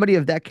that somebody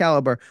of that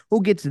caliber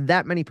who gets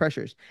that many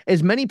pressures,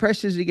 as many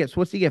pressures as he gets,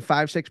 what's he get,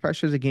 5, 6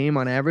 pressures a game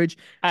on average?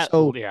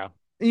 So yeah.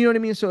 You know what I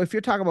mean? So if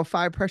you're talking about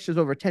 5 pressures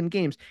over 10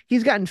 games,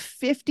 he's gotten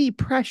 50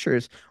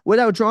 pressures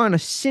without drawing a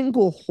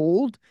single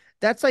hold.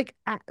 That's like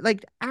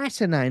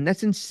asinine.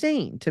 That's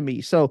insane to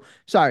me. So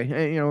sorry,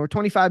 we're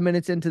 25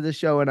 minutes into the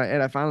show, and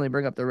I finally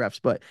bring up the refs,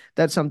 but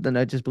that's something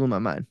that just blew my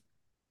mind.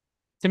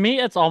 To me,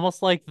 it's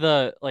almost like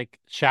the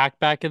Shaq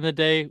back in the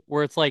day,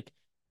 where it's like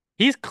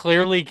he's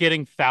clearly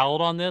getting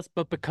fouled on this,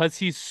 but because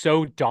he's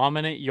so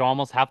dominant, you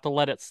almost have to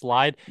let it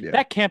slide. Yeah.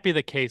 That can't be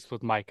the case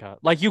with Micah.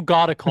 Like, you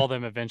got to call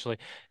them eventually.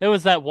 It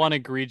was that one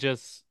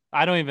egregious,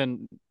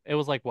 it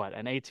was like what,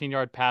 an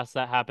 18-yard pass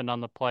that happened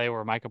on the play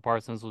where Micah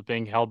Parsons was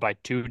being held by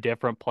 2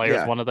 different players,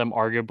 Yeah. one of them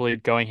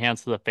arguably going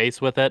hands to the face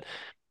with it.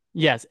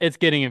 Yes, it's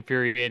getting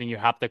infuriating. You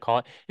have to call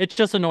it. It's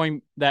just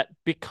annoying that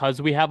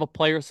because we have a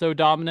player so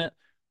dominant,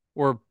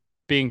 we're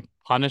being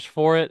punished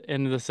for it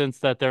in the sense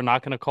that they're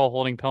not going to call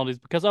holding penalties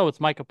because, it's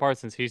Micah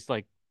Parsons. He's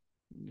like,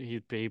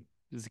 he's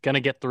going to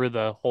get through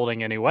the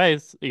holding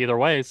anyways, either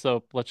way.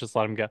 So let's just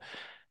let him go.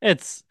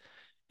 It's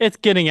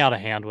getting out of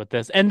hand with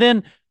this. And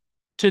then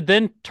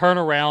to turn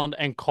around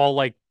and call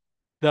like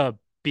the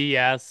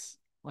BS,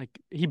 like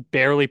he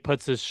barely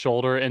puts his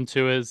shoulder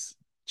into his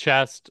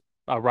chest,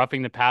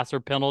 roughing the passer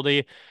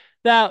penalty.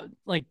 That,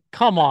 like,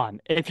 come on.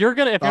 If you're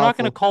not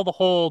gonna call the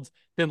holds,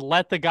 then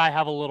let the guy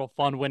have a little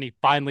fun when he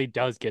finally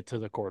does get to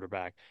the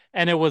quarterback.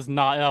 And that was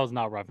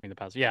not roughing the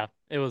passer. Yeah,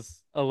 it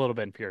was a little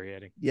bit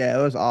infuriating. Yeah,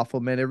 it was awful,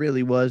 man. It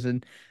really was.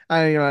 And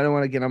I don't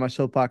want to get on my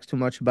soapbox too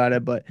much about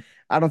it, but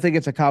I don't think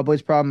it's a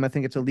Cowboys problem. I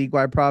think it's a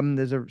league-wide problem.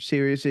 There's a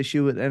serious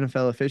issue with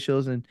NFL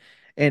officials, and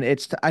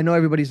I know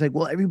everybody's like,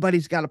 well,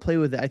 everybody's got to play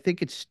with it. I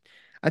think it's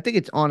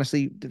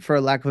honestly, for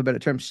a lack of a better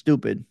term,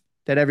 stupid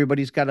that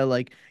everybody's got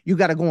to, you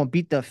got to go and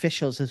beat the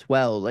officials as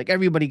well. Like,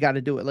 everybody got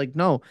to do it. Like,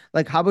 no,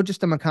 like, how about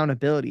just some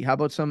accountability? How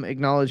about some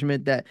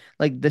acknowledgement that,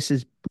 like, this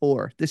is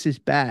poor, this is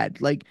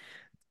bad. Like,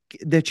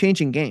 they're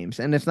changing games,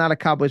 and it's not a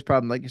Cowboys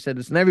problem. Like you said,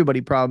 it's an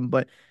everybody problem,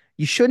 but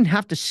you shouldn't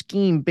have to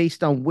scheme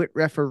based on what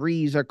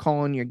referees are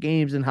calling your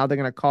games and how they're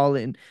going to call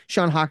it. And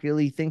Sean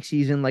Hockley thinks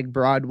he's in like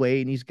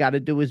Broadway and he's got to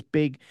do his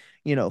big,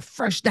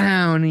 first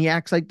down. And he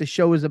acts like the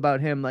show is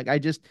about him. Like,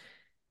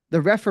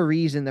 the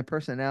referees and the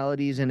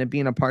personalities and it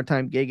being a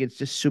part-time gig, it's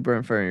just super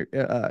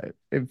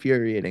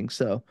infuriating.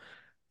 So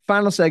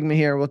final segment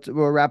here.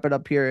 We'll wrap it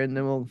up here, and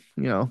then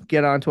we'll,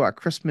 get on to our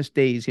Christmas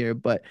days here.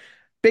 But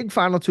big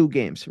final 2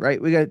 games,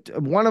 right? We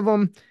got one of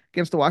them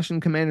against the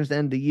Washington Commanders at the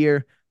end of the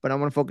year, but I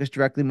want to focus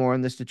directly more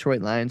on this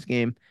Detroit Lions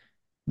game.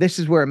 This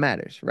is where it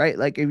matters, right?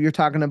 Like, if you're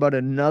talking about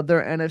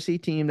another NFC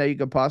team that you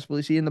could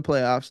possibly see in the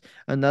playoffs,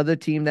 another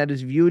team that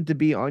is viewed to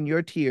be on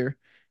your tier,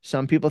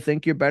 some people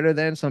think you're better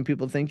than, some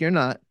people think you're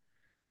not.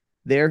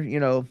 They're,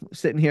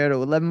 sitting here at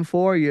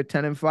 11-4, you're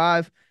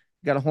 10-5.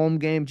 You got a home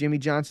game. Jimmy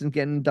Johnson's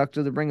getting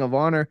inducted to the Ring of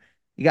Honor.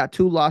 You got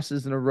 2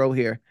 losses in a row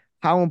here.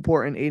 How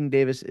important, Aiden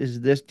Davis,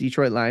 is this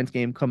Detroit Lions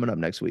game coming up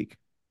next week?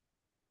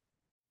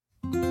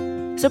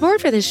 Support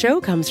for this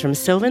show comes from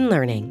Sylvan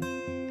Learning.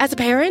 As a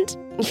parent,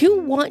 you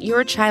want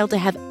your child to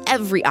have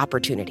every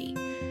opportunity.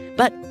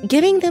 But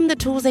giving them the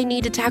tools they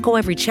need to tackle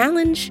every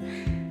challenge,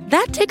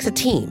 that takes a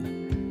team.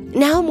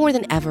 Now more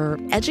than ever,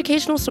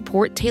 educational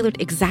support tailored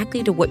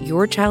exactly to what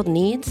your child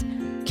needs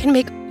can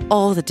make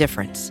all the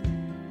difference.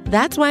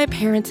 That's why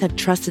parents have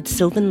trusted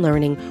Sylvan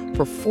Learning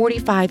for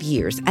 45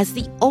 years as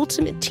the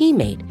ultimate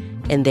teammate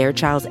in their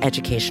child's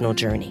educational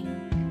journey,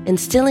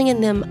 instilling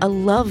in them a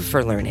love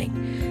for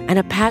learning and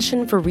a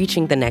passion for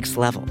reaching the next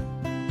level.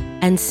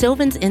 And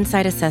Sylvan's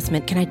Insight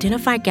Assessment can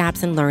identify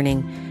gaps in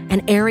learning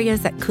and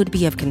areas that could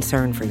be of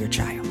concern for your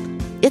child.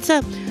 It's It's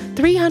a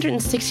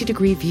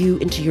 360-degree view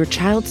into your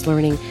child's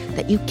learning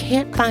that you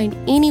can't find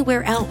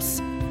anywhere else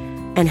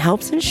and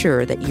helps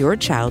ensure that your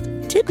child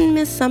didn't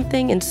miss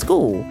something in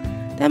school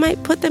that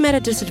might put them at a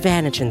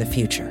disadvantage in the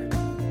future.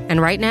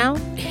 And right now,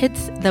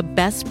 it's the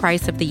best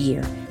price of the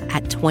year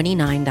at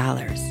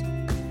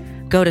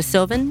 $29. Go to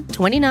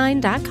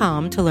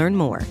sylvan29.com to learn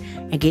more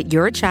and get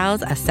your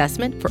child's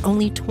assessment for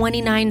only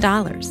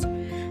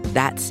 $29.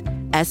 That's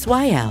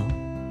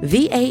SYLVAN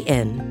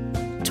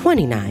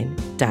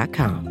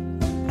 29.com.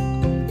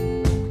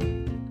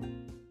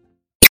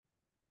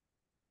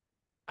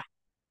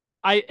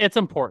 It's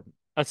important,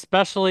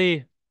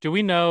 especially, do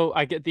we know,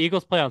 I get the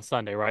Eagles play on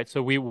Sunday, right?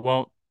 So we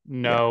won't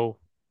know.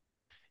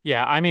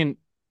 Yeah, I mean,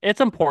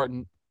 it's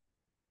important.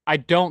 I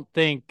don't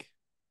think,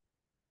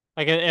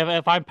 like,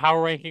 if I'm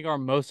power ranking our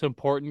most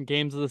important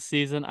games of the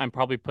season, I'm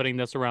probably putting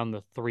this around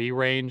the 3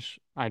 range.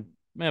 I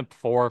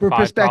 4 or For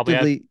 5 probably.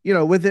 prospectively,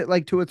 with it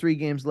like 2 or 3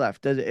 games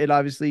left, does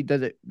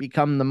it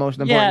become the most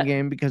Yeah. important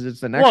game because it's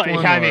the next Well,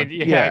 one? I Or- mean,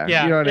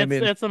 yeah, you know what I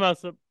mean? It's the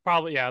most,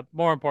 probably,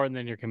 more important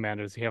than your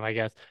Commanders game, I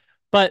guess.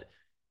 But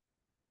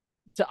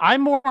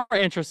I'm more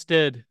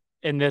interested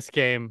in this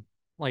game.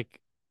 Like,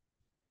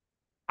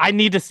 I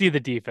need to see the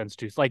defense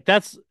too. Like,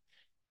 that's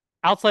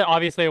outside.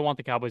 Obviously, I want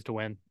the Cowboys to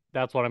win.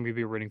 That's what I'm going to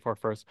be rooting for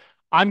first.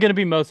 I'm going to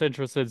be most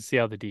interested to see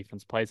how the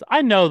defense plays.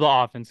 I know the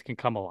offense can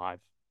come alive.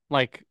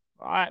 Like,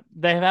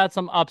 they've had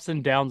some ups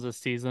and downs this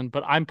season,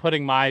 but I'm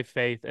putting my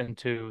faith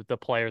into the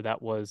player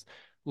that was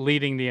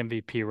leading the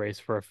MVP race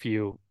for a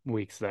few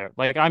weeks there.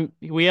 Like,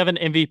 we have an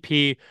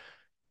MVP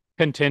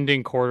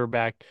contending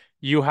quarterback.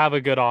 You have a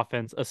good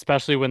offense,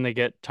 especially when they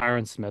get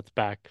Tyron Smith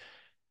back.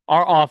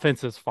 Our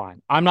offense is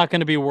fine. I'm not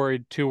going to be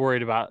too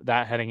worried about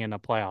that heading into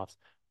playoffs.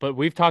 But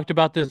we've talked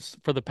about this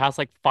for the past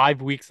like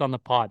 5 weeks on the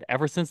pod.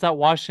 Ever since that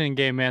Washington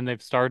game, man, they've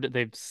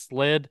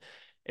slid.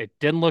 It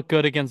didn't look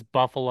good against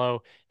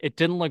Buffalo. It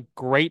didn't look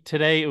great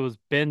today. It was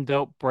bend,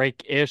 don't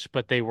break-ish,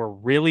 but they were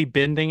really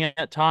bending it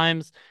at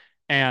times.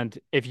 And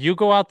if you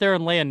go out there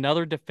and lay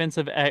another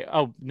defensive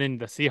then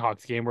the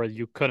Seahawks game where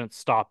you couldn't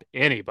stop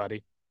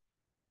anybody.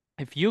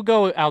 If you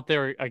go out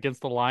there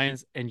against the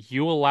Lions and if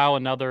you allow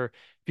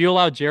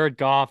Jared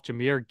Goff,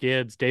 Jahmyr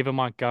Gibbs, David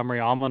Montgomery,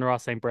 Amon-Ra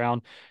St.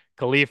 Brown,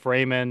 Khalif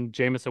Raymond,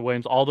 Jamison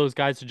Williams, all those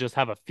guys to just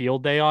have a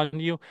field day on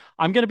you,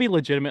 I'm going to be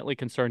legitimately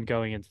concerned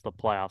going into the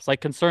playoffs. Like,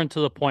 concerned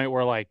to the point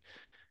where, like,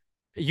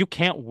 you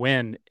can't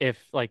win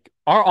if, like,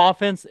 our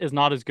offense is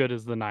not as good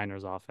as the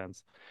Niners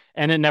offense,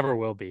 and it never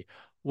will be.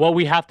 What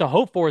we have to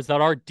hope for is that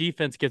our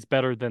defense gets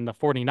better than the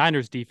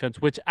 49ers defense,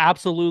 which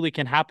absolutely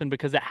can happen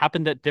because it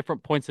happened at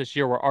different points this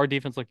year where our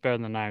defense looked better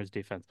than the Niners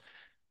defense.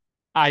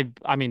 I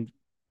mean,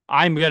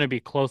 I'm going to be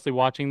closely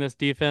watching this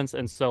defense.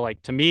 And so,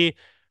 like, to me,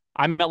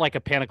 I'm at like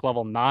a panic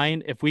level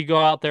 9. If we go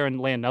out there and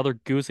lay another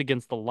goose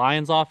against the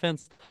Lions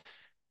offense,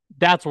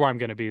 that's where I'm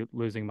going to be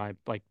losing my,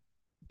 like,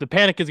 the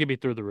panic is going to be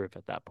through the roof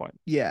at that point.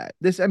 Yeah,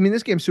 this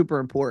game's super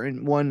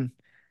important. One,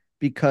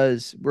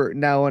 because we're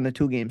now on a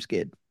 2-game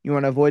skid. You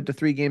want to avoid the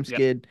 3-game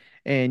skid,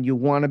 and you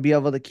want to be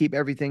able to keep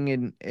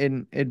everything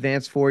in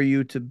advance for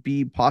you to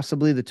be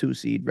possibly the 2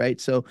 seed,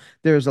 right? So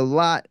there's a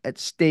lot at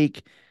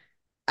stake,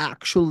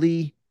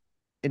 actually,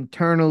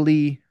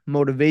 internally,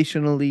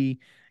 motivationally,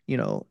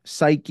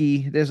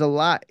 psyche. There's a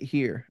lot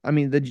here. I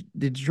mean, the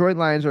Detroit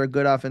Lions are a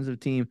good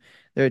offensive team.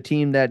 They're a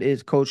team that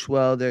is coached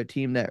well. They're a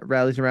team that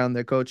rallies around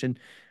their coach, and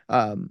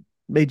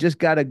they just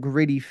got a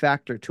gritty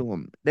factor to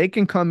them. They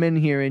can come in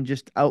here and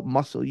just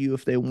outmuscle you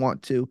if they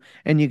want to,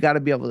 and you got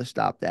to be able to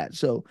stop that.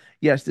 So,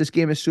 yes, this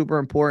game is super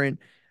important.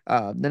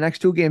 The next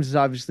 2 games is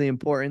obviously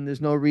important.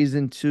 There's no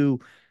reason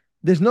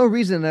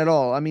at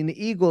all. I mean,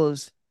 the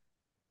Eagles,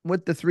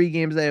 with the 3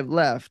 games they have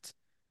left,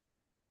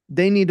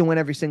 they need to win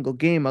every single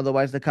game.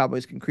 Otherwise, the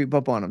Cowboys can creep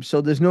up on them.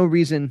 So there's no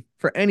reason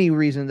for any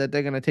reason that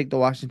they're going to take the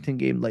Washington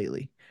game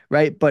lately,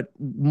 right? But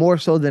more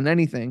so than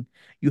anything,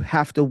 you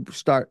have to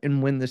start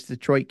and win this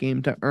Detroit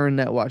game to earn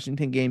that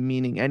Washington game,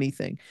 meaning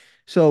anything.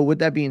 So with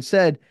that being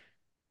said,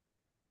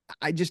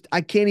 I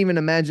can't even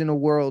imagine a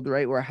world,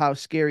 right, where how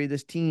scary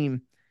this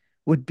team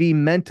would be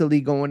mentally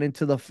going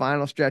into the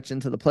final stretch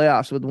into the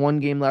playoffs with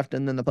 1 game left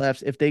and then the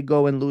playoffs if they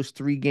go and lose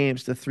 3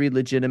 games to 3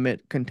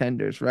 legitimate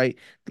contenders, right?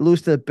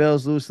 Lose to the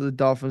Bills, lose to the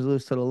Dolphins,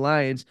 lose to the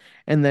Lions,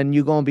 and then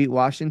you go and beat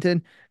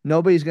Washington.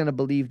 Nobody's going to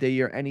believe that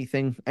you're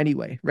anything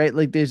anyway, right?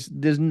 Like there's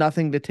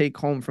nothing to take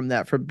home from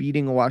that for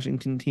beating a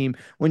Washington team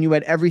when you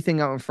had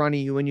everything out in front of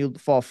you and you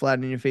fall flat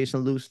on your face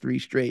and lose 3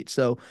 straight.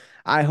 So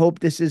I hope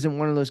this isn't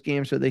one of those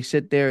games where they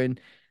sit there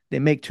and they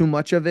make too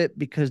much of it,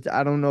 because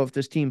I don't know if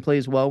this team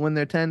plays well when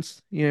they're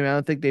tense. I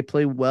don't think they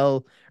play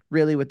well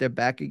really with their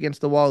back against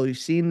the wall. We've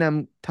seen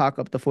them talk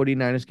up the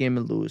 49ers game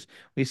and lose.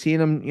 We've seen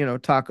them,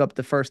 talk up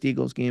the first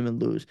Eagles game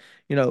and lose.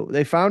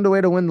 They found a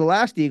way to win the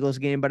last Eagles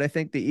game, but I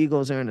think the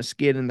Eagles are in a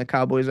skid and the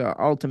Cowboys are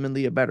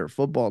ultimately a better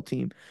football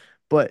team.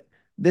 But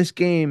this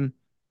game,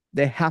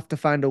 they have to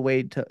find a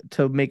way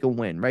to make a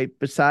win, right?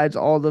 Besides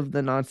all of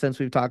the nonsense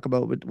we've talked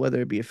about, with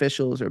whether it be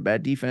officials or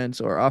bad defense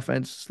or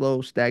offense,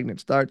 slow, stagnant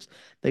starts,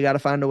 they got to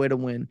find a way to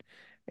win.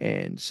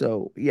 And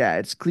so, yeah,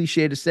 it's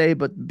cliche to say,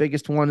 but the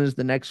biggest one is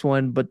the next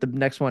one, but the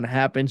next one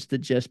happens to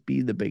just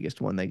be the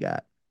biggest one they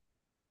got.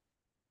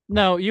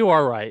 No, you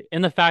are right.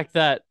 In the fact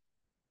that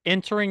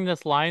entering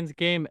this Lions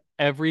game,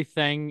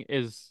 everything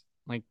is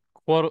like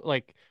quote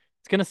like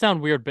it's gonna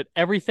sound weird, but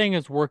everything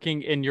is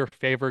working in your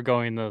favor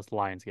going into this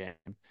Lions game.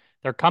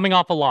 They're coming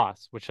off a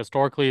loss, which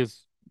historically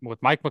is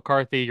with Mike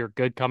McCarthy, you're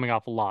good coming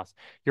off a loss.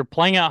 You're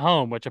playing at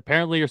home, which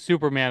apparently you're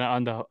Superman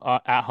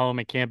at home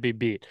and can't be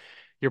beat.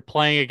 You're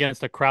playing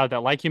against a crowd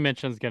that, like you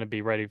mentioned, is going to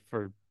be ready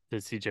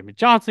to see Jimmy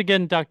Johnson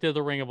get inducted to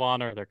the Ring of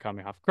Honor. They're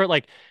coming off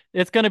like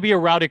it's going to be a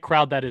rowdy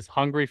crowd that is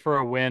hungry for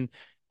a win.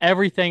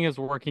 Everything is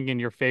working in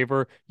your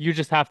favor. You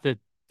just have to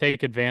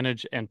take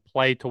advantage and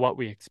play to what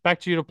we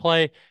expect you to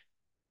play.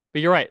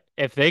 But you're right.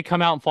 If they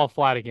come out and fall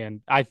flat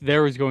again,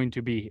 there is going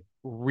to be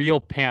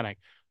real panic.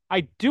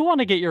 I do want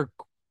to get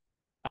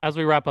as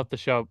we wrap up the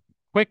show,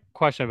 quick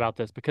question about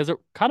this because it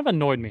kind of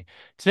annoyed me.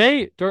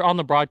 Today, on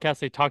the broadcast,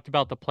 they talked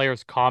about the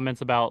players'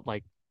 comments about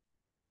like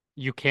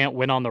you can't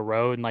win on the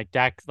road and like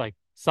Dak, like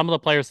some of the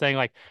players saying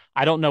like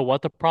I don't know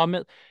what the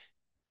problem is.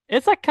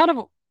 It's like kind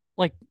of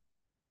like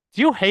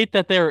do you hate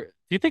that do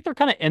you think they're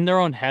kind of in their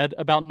own head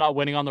about not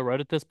winning on the road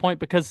at this point?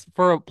 Because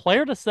for a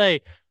player to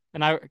say,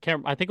 and I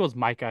think it was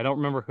Micah, I don't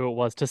remember who it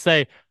was, to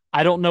say,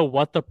 I don't know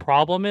what the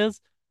problem is.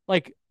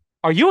 Like,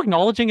 are you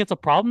acknowledging it's a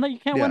problem that you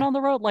can't win Yeah. on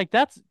the road? Like,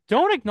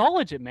 don't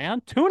acknowledge it,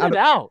 man. Tune I it don't,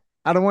 out.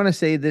 I don't want to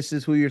say this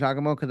is who you're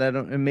talking about because I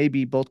don't, it may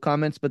be both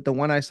comments, but the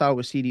one I saw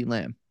was CD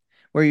Lamb,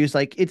 where he was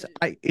like, it's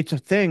a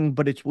thing,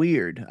 but it's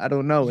weird. I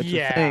don't know. It's a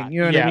Yeah, thing.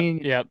 You know what I yeah, mean?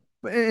 yeah.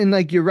 And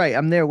like, you're right.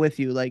 I'm there with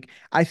you. Like,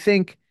 I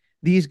think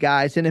these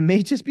guys, and it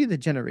may just be the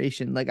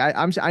generation. Like,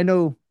 I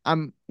know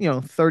I'm,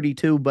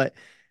 32, but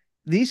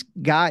these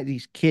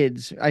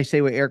kids, I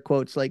say with air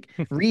quotes, like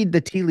read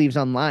the tea leaves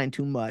online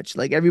too much.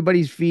 Like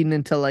everybody's feeding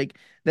into like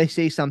they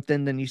say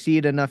something, then you see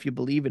it enough, you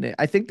believe in it.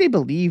 I think they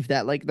believe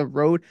that like the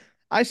road.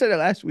 I said it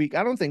last week.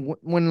 I don't think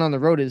winning on the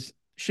road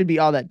should be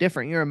all that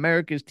different. You're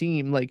America's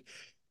team. Like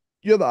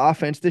you're the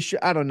offense.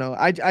 I don't know.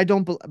 I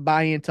don't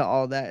buy into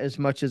all that as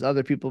much as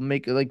other people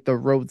make like the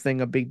road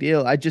thing a big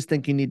deal. I just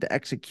think you need to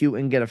execute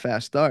and get a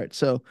fast start.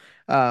 So,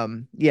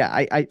 yeah,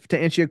 I to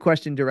answer your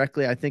question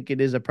directly, I think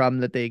it is a problem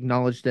that they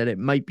acknowledge that it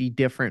might be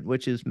different,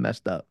 which is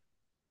messed up.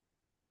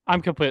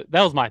 That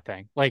was my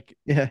thing. Like,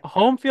 Yeah.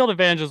 home field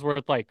advantage is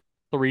worth like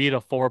 3 to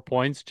 4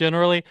 points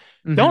generally.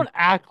 Hmm. Don't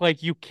act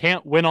like you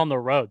can't win on the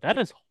road. That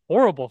is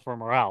horrible for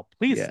morale.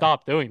 Please Yeah.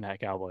 stop doing that,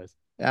 Cowboys.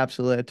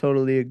 Absolutely. I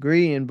totally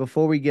agree. And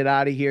before we get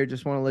out of here,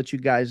 just want to let you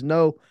guys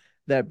know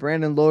that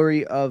Brandon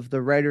Laurie of the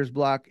Writer's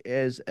Block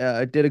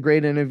did a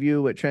great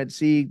interview with Trent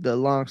Sieg, the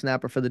long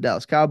snapper for the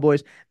Dallas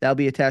Cowboys. That'll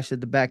be attached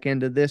at the back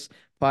end of this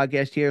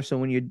podcast here. So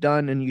when you're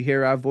done and you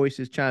hear our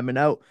voices chiming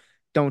out,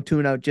 don't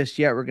tune out just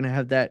yet. We're gonna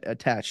have that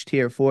attached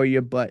here for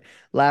you. But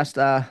last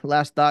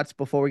thoughts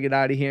before we get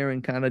out of here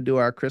and kind of do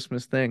our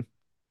Christmas thing.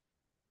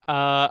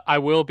 I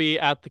will be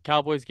at the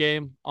Cowboys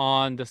game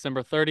on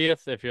December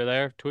 30th. If you're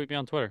there, tweet me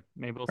on Twitter.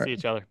 Maybe we'll see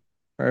each other.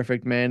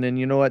 Perfect, man. And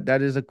you know what?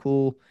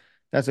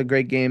 That's a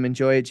great game.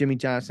 Enjoy it, Jimmy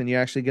Johnson. You're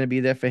actually going to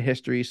be there for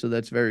history, so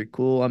that's very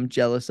cool. I'm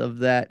jealous of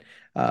that.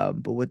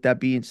 But with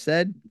that being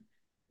said,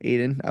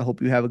 Aiden, I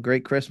hope you have a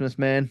great Christmas,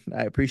 man.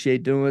 I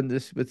appreciate doing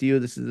this with you.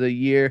 This is the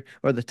year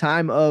or the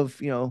time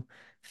of,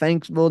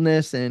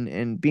 thankfulness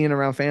and being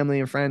around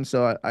family and friends.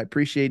 So I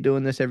appreciate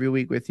doing this every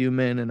week with you,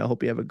 man. And I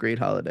hope you have a great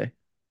holiday.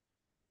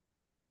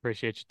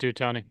 Appreciate you too,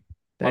 Tony.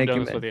 Love Thank doing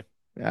you, this with man.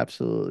 you.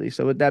 Absolutely.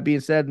 So with that being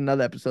said,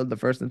 another episode of the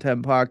First and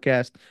 10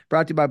 podcast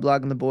brought to you by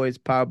Blogging the Boys,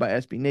 powered by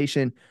SB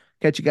Nation.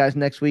 Catch you guys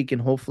next week,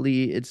 and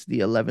hopefully it's the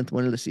 11th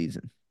win of the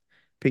season.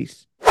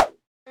 Peace.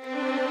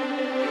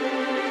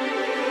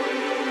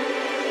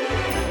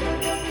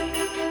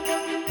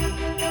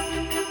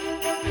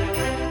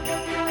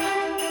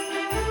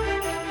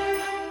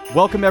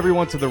 Welcome,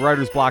 everyone, to the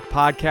Writer's Block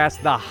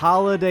podcast. The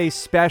holiday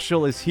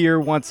special is here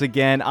once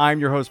again.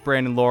 I'm your host,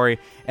 Brandon Laurie,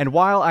 and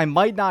while I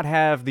might not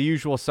have the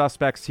usual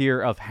suspects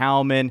here of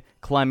Howman,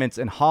 Clements,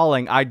 and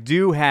Halling, I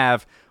do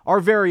have our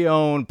very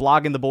own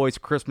Blogging the Boys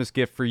Christmas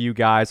gift for you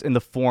guys in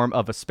the form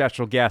of a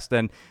special guest.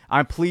 And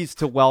I'm pleased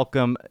to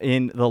welcome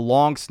in the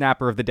long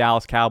snapper of the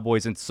Dallas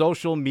Cowboys and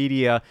social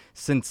media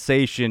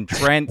sensation,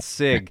 Trent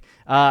Sieg.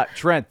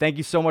 Trent, thank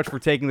you so much for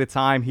taking the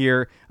time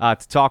here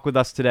to talk with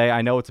us today.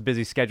 I know it's a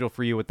busy schedule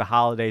for you with the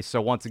holidays.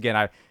 So once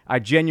again, I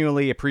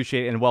genuinely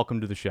appreciate it and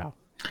welcome to the show.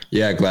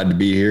 Yeah, glad to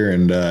be here,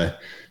 and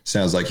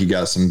sounds like you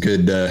got some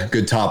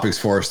good topics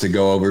for us to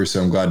go over,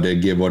 so I'm glad to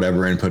give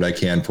whatever input I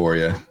can for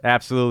you.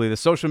 Absolutely. The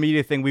social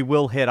media thing we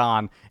will hit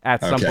on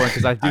at some point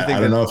because I do think I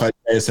don't know if I'd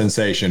say a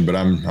sensation, but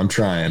I'm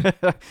trying.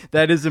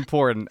 That is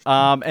important.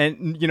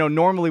 And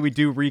normally we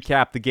do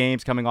recap the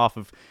games coming off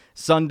of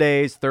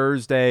Sundays,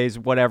 Thursdays,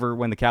 whatever,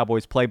 when the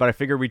Cowboys play, but I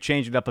figured we'd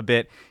change it up a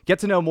bit, get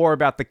to know more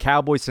about the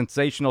Cowboys'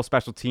 sensational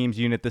special teams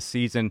unit this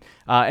season,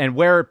 and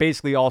where it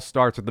basically all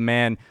starts with the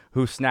man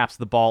who snaps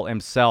the ball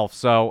himself.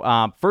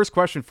 So first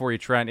question question for you,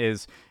 Trent,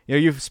 is,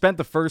 you've spent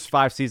the first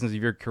 5 seasons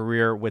of your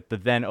career with the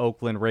then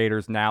Oakland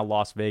Raiders, now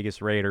Las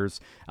Vegas Raiders.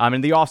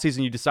 In the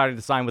offseason, you decided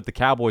to sign with the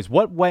Cowboys.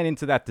 What went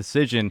into that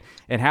decision,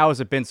 and how has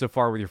it been so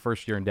far with your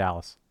first year in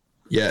Dallas?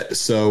 Yeah,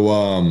 so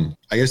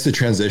I guess the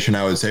transition,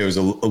 I would say, was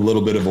a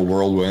little bit of a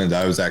whirlwind.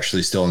 I was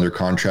actually still under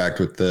contract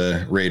with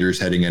the Raiders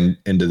heading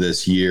into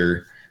this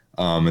year.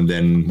 And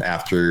then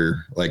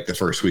after like the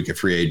first week of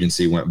free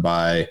agency went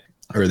by,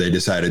 or they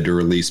decided to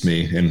release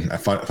me. And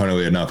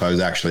funnily enough, I was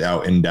actually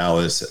out in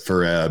Dallas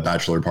for a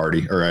bachelor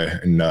party, or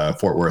in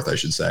Fort Worth, I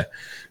should say,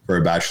 for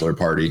a bachelor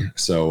party.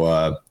 So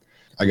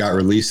I got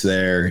released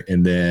there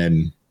and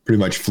then pretty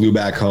much flew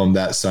back home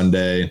that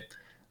Sunday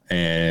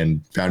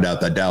and found out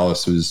that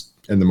Dallas was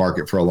in the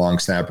market for a long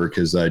snapper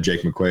because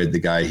Jake McQuaid, the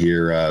guy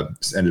here,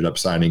 ended up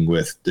signing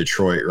with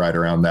Detroit right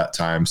around that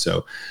time.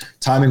 So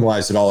timing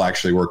wise, it all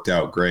actually worked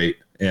out great.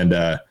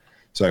 And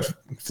so I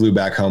flew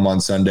back home on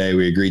Sunday.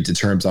 We agreed to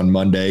terms on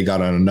Monday, got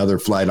on another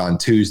flight on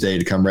Tuesday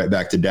to come right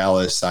back to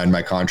Dallas, signed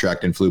my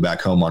contract, and flew back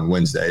home on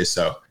Wednesday.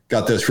 So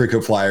got those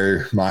frequent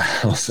flyer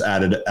miles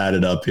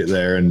added up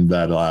there in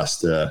that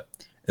last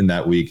in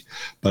that week.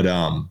 But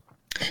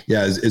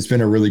yeah, it's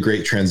been a really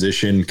great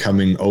transition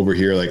coming over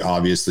here. Like,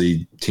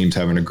 obviously, team's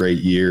having a great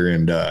year,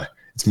 and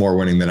it's more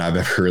winning than I've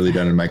ever really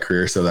done in my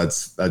career. So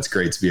that's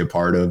great to be a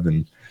part of.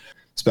 And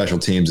special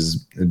teams has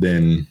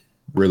been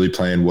really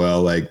playing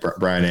well. Like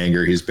Brian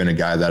Anger, he's been a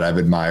guy that I've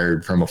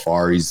admired from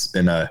afar. He's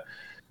been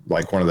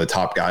like one of the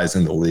top guys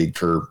in the league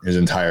for his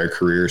entire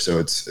career. So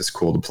it's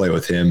cool to play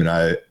with him. And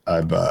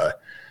I've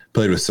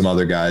played with some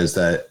other guys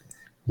that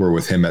were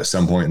with him at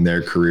some point in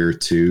their career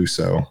too.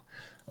 So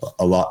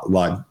a lot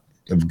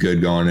of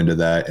good going into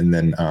that. And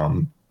then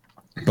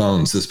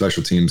Bones, the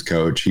special teams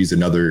coach, he's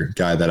another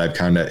guy that I've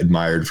kind of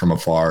admired from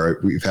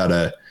afar.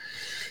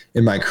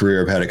 In my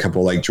career, I've had a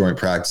couple like joint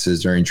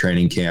practices during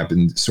training camp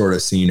and sort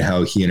of seen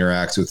how he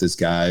interacts with his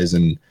guys,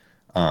 and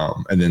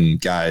then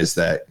guys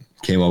that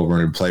came over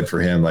and played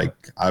for him. Like,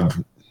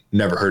 I've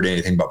never heard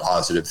anything but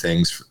positive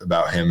things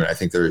about him. And I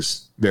think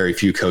there's very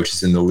few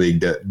coaches in the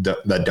league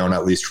that don't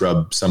at least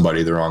rub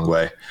somebody the wrong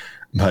way.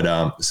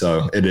 But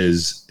so it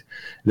has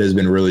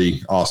been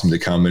really awesome to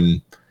come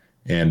and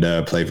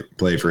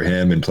play for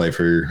him and play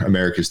for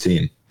America's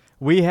team.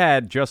 We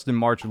had Justin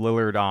March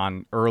Lillard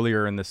on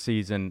earlier in the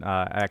season,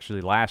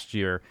 actually last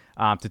year,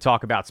 to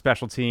talk about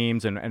special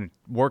teams and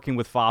working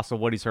with Fossil,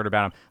 what he's heard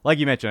about him. Like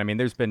you mentioned, I mean,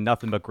 there's been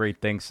nothing but great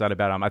things said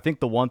about him. I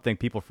think the one thing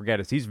people forget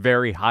is he's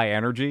very high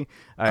energy.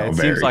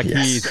 Seems like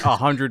he's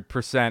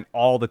 100%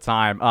 all the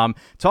time.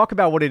 Talk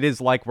about what it is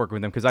like working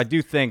with him, because I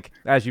do think,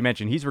 as you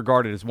mentioned, he's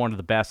regarded as one of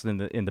the best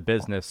in the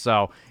business.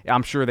 So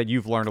I'm sure that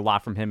you've learned a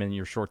lot from him in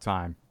your short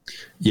time.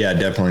 Yeah,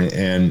 definitely.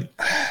 And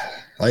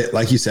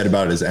like you said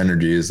about his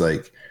energy, is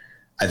like,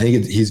 I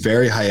think he's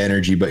very high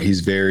energy, but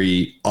he's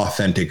very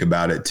authentic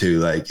about it too.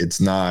 Like,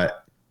 it's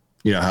not,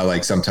 how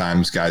like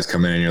sometimes guys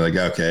come in and you're like,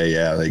 okay,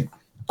 yeah, like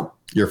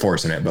you're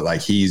forcing it, but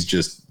like he's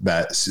just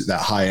that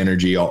high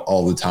energy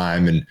all the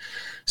time and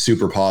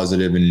super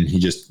positive, and he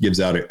just gives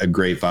out a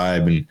great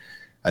vibe. And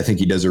I think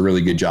he does a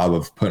really good job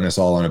of putting us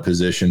all in a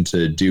position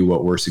to do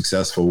what we're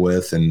successful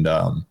with. And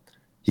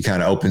he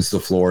kind of opens the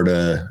floor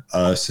to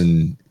us,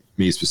 and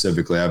me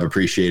specifically. I've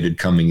appreciated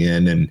coming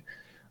in and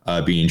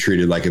being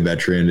treated like a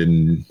veteran,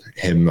 and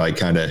him like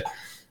kind of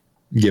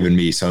giving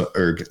me some,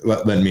 or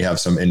letting me have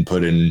some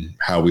input in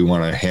how we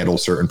want to handle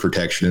certain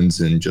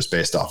protections, and just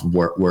based off of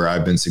where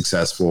I've been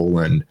successful.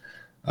 And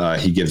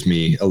he gives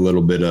me a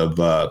little bit of,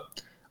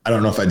 I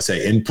don't know if I'd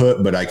say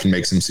input, but I can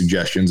make some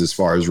suggestions as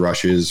far as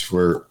rushes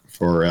for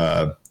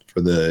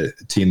the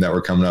team that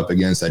we're coming up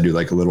against. I do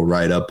like a little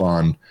write up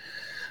on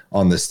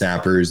the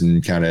snappers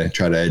and kind of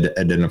try to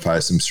identify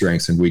some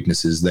strengths and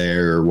weaknesses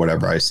there, or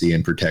whatever I see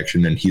in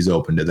protection. And he's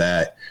open to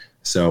that.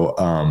 So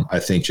I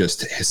think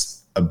just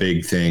a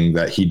big thing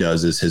that he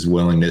does is his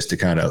willingness to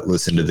kind of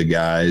listen to the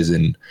guys.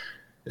 And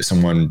if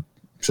someone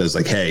says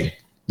like, hey,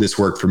 this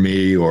worked for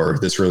me, or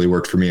this really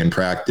worked for me in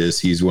practice,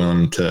 he's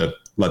willing to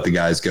let the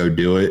guys go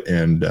do it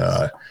and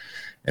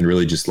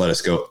really just let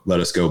us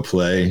go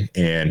play.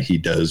 And he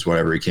does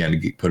whatever he can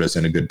to put us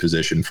in a good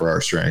position for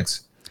our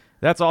strengths.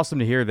 That's awesome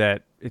to hear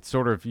that it's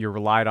sort of you're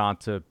relied on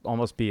to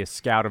almost be a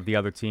scout of the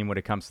other team when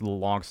it comes to the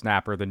long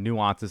snapper, the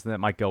nuances that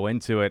might go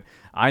into it.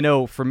 I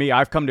know for me,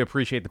 I've come to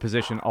appreciate the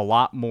position a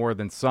lot more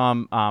than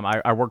some.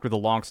 I worked with a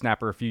long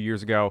snapper a few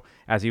years ago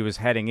as he was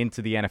heading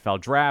into the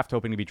NFL draft,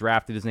 hoping to be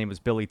drafted. His name was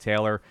Billy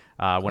Taylor.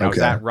 When I was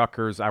at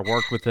Rutgers, I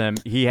worked with him.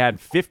 He had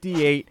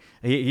 58.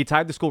 He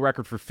tied the school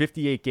record for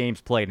 58 games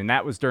played, and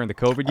that was during the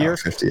COVID year.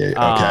 58.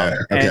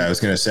 Okay. I was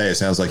going to say, it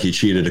sounds like he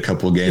cheated a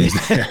couple of games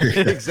there.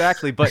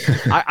 Exactly. But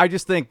I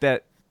just think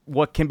that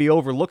what can be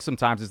overlooked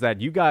sometimes is that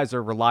you guys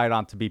are relied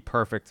on to be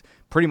perfect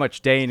pretty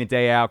much day in and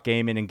day out,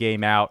 game in and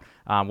game out,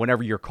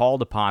 whenever you're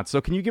called upon. So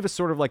can you give us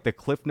sort of like the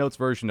Cliff Notes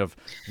version of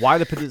why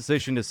the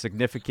position is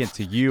significant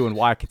to you and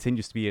why it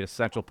continues to be an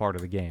essential part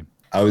of the game?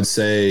 I would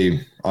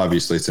say,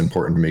 obviously, it's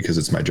important to me because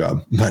it's my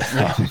job.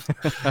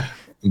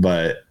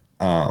 But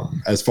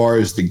as far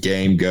as the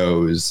game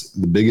goes,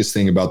 the biggest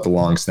thing about the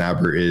long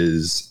snapper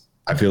is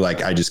I feel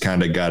like I just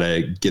kind of got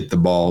to get the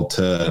ball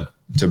to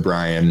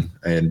Brian,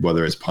 and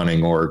whether it's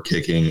punting or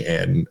kicking,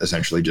 and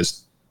essentially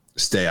just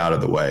stay out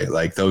of the way.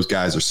 Like, those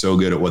guys are so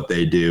good at what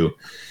they do.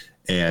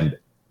 And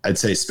I'd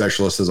say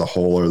specialists as a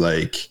whole are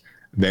like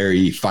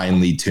very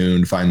finely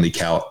tuned, finely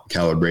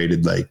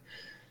calibrated. Like,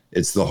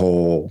 it's the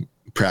whole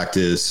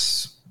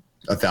practice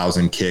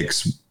 1,000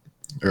 kicks,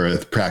 or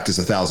practice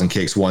 1,000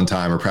 kicks one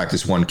time, or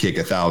practice one kick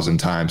 1,000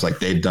 times. Like,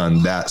 they've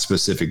done that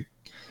specific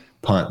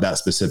punt, that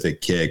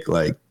specific kick.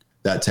 Like,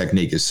 that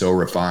technique is so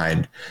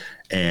refined,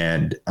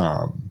 and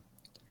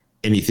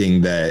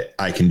anything that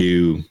I can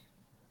do,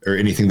 or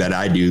anything that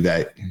I do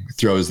that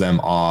throws them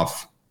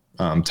off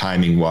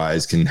timing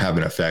wise, can have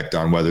an effect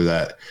on whether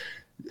that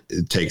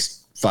it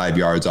takes 5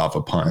 yards off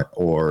a punt,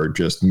 or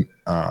just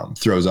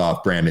throws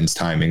off Brandon's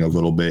timing a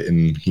little bit,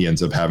 and he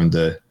ends up having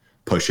to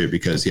push it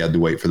because he had to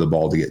wait for the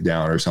ball to get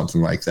down or something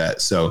like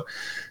that. So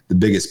the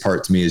biggest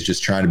part to me is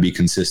just trying to be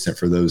consistent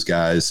for those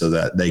guys so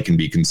that they can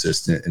be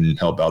consistent and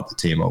help out the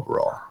team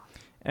overall.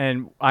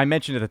 And I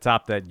mentioned at the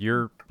top that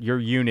your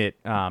unit,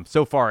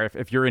 so far,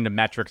 if you're into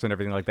metrics and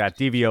everything like that,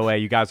 DVOA,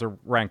 you guys are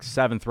ranked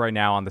 7th right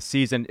now on the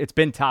season. It's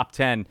been top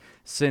 10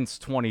 since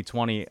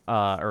 2020,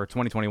 or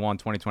 2021,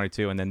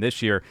 2022, and then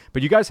this year.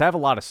 But you guys have a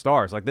lot of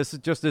stars. Like, this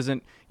just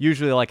isn't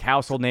usually like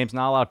household names.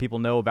 Not a lot of people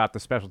know about the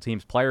special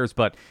teams players,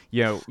 but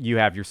you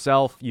have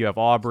yourself, you have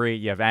Aubrey,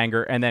 you have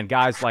Anger, and then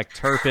guys like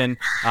Turpin,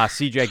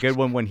 CJ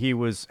Goodwin when he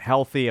was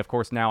healthy, of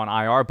course now on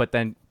IR, but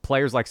then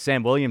players like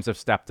Sam Williams have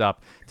stepped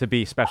up to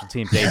be special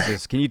teams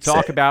aces. Can you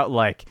talk about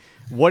like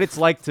what it's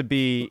like to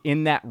be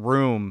in that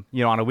room,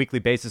 on a weekly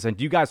basis? And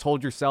do you guys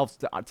hold yourselves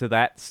to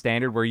that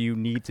standard where you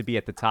need to be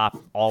at the top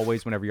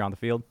always whenever you're on the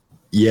field?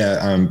 Yeah,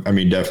 I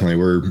mean, definitely.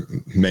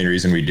 The main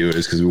reason we do it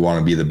is because we want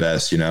to be the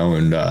best,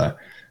 and I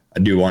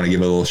do want to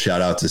give a little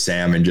shout out to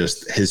Sam, and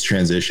just his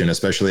transition,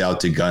 especially out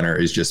to gunner,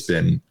 has just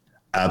been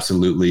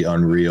absolutely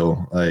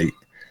unreal. Like,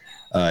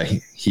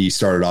 he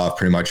started off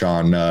pretty much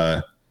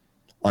on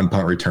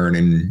punt return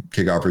and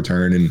kickoff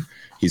return, and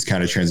he's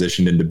kind of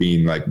transitioned into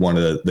being like one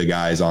of the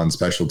guys on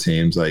special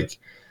teams. Like,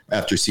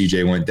 after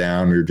CJ went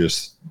down, we were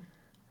just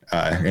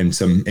and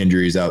some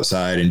injuries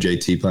outside, and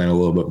JT playing a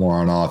little bit more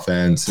on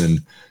offense, and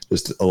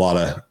just a lot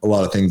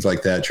of things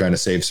like that, trying to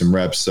save some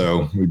reps.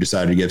 So we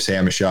decided to give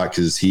Sam a shot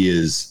because he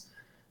is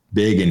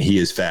big and he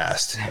is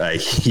fast.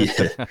 Like,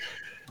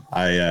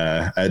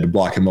 I had to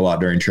block him a lot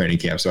during training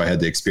camp, so I had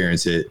to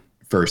experience it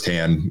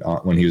firsthand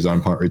when he was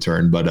on punt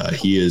return. But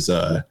he is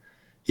a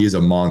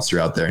monster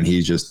out there, and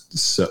he's just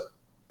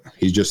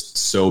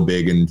so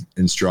big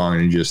and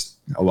strong, and just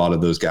a lot of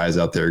those guys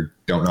out there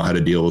don't know how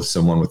to deal with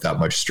someone with that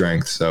much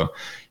strength. So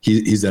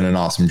he's done an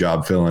awesome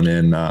job filling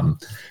in.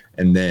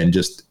 And then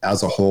just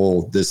as a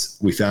whole,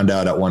 we found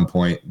out at one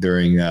point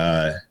during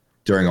a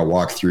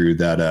walkthrough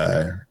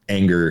that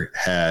Anger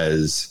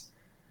has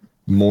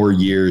more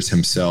years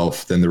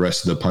himself than the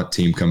rest of the punt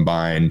team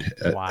combined.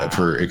 Wow.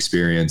 For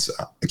experience.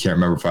 I can't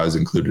remember if I was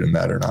included in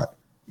that or not.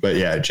 But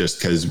yeah, just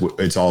because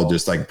it's all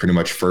just like pretty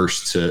much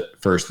first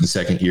and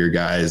second year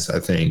guys. I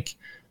think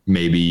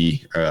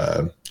maybe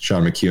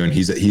Sean McEwen,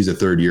 he's a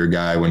third year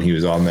guy when he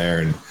was on there,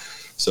 and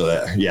so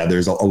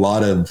there's a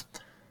lot of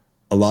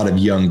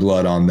young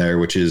blood on there,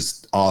 which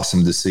is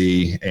awesome to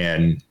see.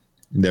 And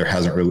there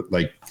hasn't really,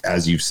 like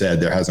as you've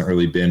said, there hasn't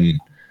really been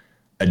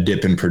a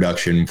dip in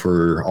production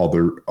for all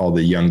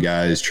the young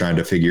guys trying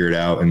to figure it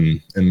out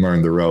and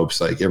learn the ropes.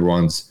 Like,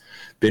 everyone's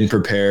been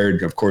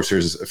prepared. Of course,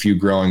 there's a few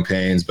growing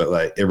pains, but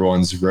like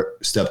everyone's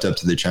stepped up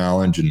to the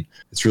challenge, and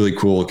it's really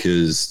cool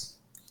because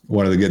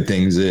one of the good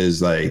things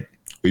is like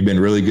we've been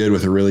really good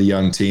with a really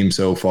young team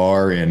so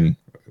far, and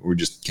we're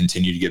just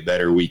continue to get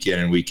better week in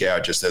and week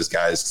out, just as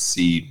guys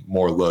see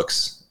more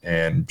looks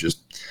and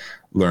just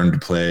learn to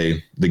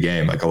play the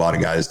game. Like, a lot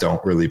of guys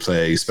don't really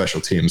play special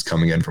teams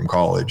coming in from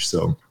college,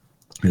 so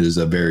it is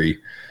a very,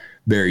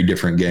 very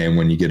different game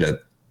when you get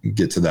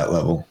to that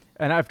level.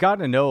 And I've gotten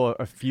to know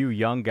a few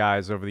young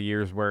guys over the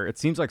years where it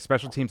seems like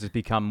special teams has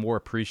become more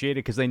appreciated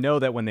because they know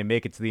that when they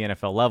make it to the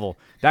NFL level,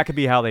 that could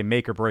be how they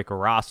make or break a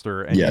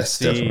roster. And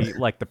yes, you see,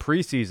 definitely. like the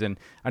preseason,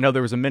 I know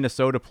there was a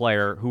Minnesota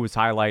player who was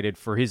highlighted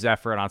for his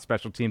effort on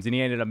special teams, and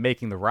he ended up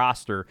making the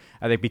roster,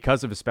 I think,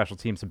 because of his special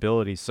teams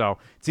abilities. So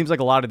it seems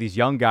like a lot of these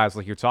young guys,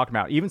 like you're talking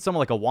about, even someone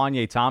like a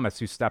Wanye Thomas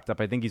who stepped up,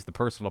 I think he's the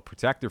personal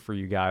protector for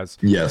you guys.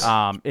 Yes.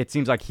 It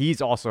seems like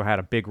he's also had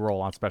a big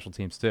role on special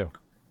teams too.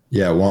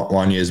 Yeah,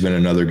 Wanye has been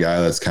another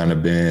guy that's kind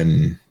of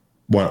been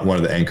one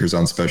of the anchors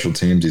on special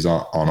teams. He's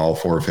on all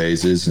 4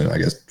 phases, and I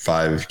guess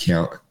 5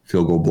 count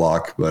field goal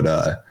block. But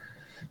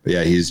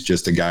yeah, he's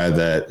just a guy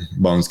that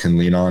Bones can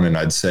lean on. And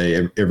I'd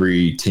say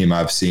every team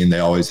I've seen, they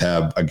always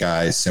have a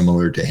guy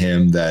similar to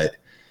him that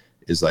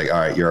is like, all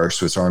right, you're our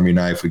Swiss Army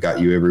knife. We got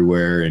you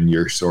everywhere, and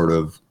you sort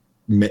of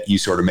make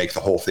the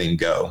whole thing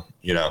go.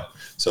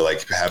 So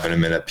like having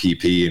him in a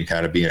PP and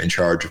kind of being in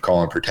charge of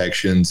calling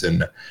protections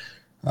and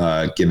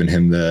giving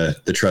him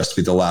the trust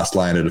to be the last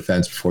line of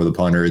defense before the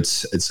punter.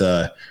 It's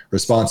a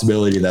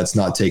responsibility that's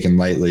not taken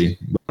lightly.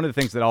 One of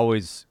the things that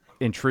always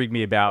intrigued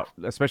me about,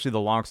 especially the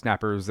long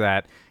snappers,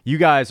 that you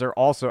guys are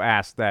also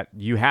asked that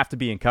you have to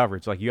be in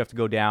coverage. Like, you have to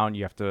go down,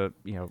 you have to,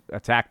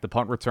 attack the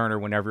punt returner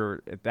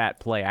whenever that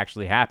play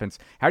actually happens.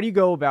 How do you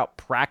go about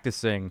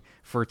practicing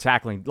for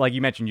tackling? Like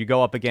you mentioned, you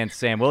go up against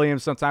Sam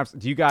Williams sometimes.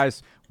 Do you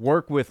guys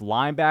work with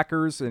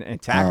linebackers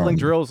and tackling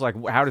drills? Like,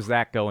 how does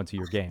that go into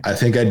your game? I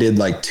think I did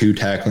like 2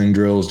 tackling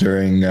drills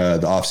during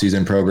the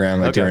off-season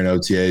program, during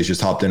OTAs.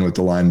 Just hopped in with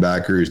the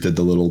linebackers, did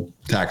the little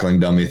tackling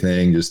dummy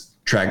thing, just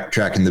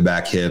tracking the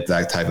back hip,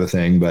 that type of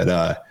thing.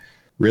 But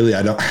really,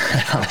 I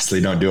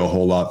honestly don't do a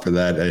whole lot for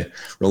that. I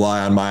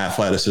rely on my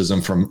athleticism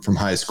from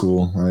high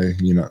school. I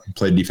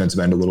played defensive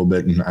end a little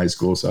bit in high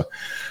school, so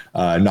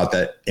not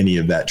that any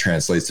of that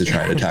translates to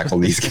trying to tackle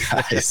these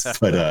guys.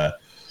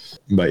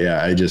 But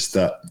yeah, I just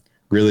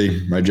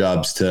really, my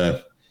job's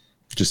to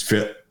just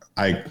fit.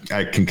 I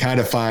can kind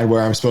of find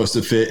where I'm supposed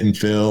to fit and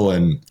fill,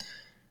 and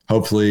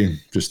hopefully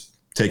just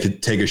take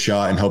a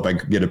shot and hope I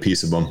get a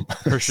piece of them.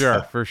 For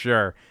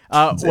sure.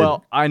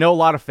 Well, I know a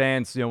lot of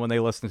fans, when they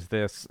listen to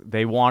this,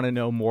 they want to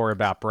know more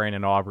about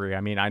Brandon Aubrey.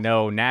 I mean, I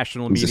know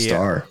national media, a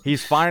star.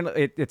 He's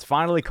it's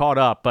finally caught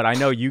up, but I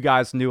know you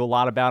guys knew a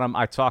lot about him.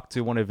 I talked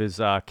to one of his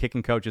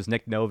kicking coaches,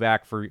 Nick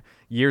Novak, for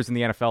years in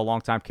the NFL,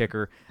 longtime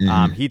kicker.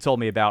 Mm-hmm. He told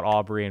me about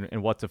Aubrey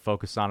and what to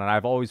focus on, and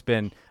I've always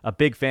been a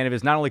big fan of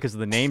his, not only because of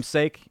the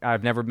namesake.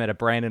 I've never met a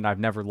Brandon I've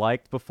never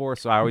liked before,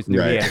 so I always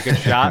knew he had a good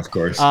shot. Of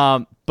course.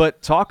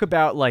 But talk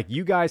about, like,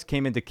 you guys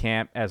came into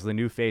camp as the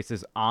new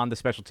faces on the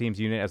special teams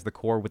unit as the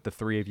core with the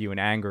 3 of you in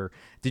Anger.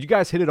 Did you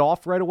guys hit it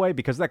off right away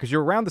because of that? Because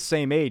you're around the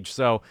same age.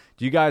 So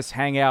do you guys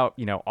hang out,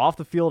 off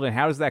the field, and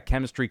how does that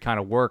chemistry kind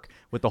of work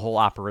with the whole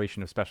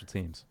operation of special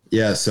teams?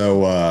 Yeah.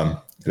 So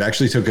it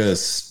actually took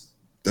us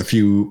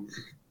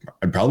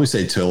I'd probably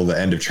say till the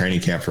end of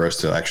training camp for us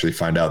to actually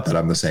find out that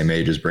I'm the same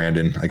age as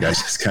Brandon. Like, I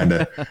just kind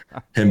of,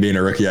 him being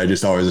a rookie, I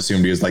just always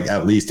assumed he was like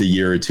at least a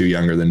year or 2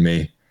 younger than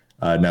me.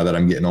 Now that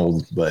I'm getting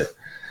old, but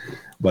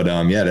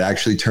yeah, it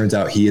actually turns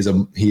out he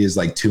is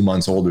like 2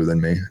 months older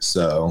than me.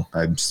 So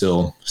I'm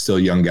still a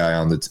young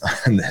guy in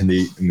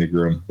the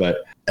room. But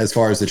as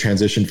far as the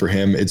transition for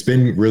him, it's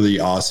been really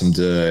awesome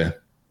to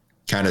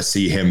kind of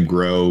see him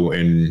grow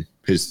in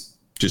his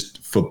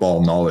just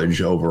football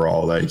knowledge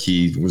overall. Like,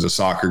 he was a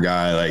soccer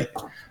guy. Like,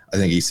 I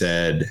think he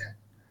said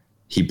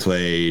he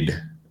played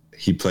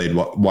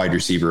wide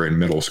receiver in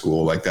middle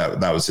school. Like, that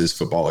was his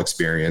football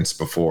experience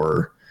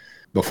before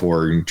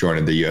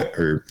joining the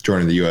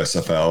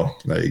USFL.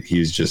 Like,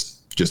 he's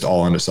just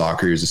all into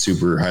soccer. He's a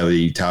super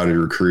highly touted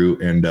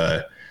recruit, and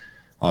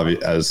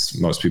as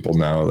most people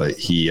know, like,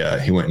 he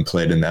went and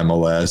played in the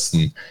MLS,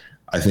 and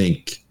I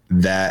think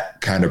that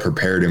kind of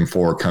prepared him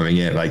for coming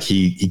in. Like,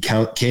 he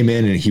came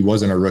in and he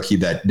wasn't a rookie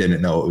that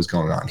didn't know what was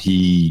going on.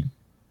 He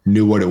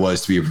knew what it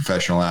was to be a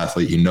professional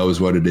athlete. He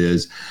knows what it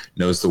is,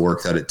 knows the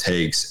work that it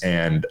takes,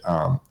 and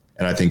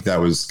I think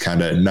that was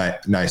kind of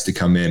nice to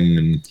come in,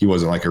 and he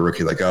wasn't like a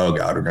rookie, like, oh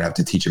God, we're gonna have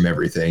to teach him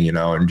everything,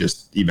 and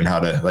just even how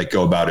to like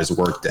go about his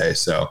work day.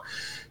 So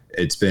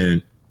it's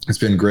been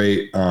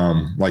great.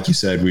 Like you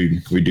said,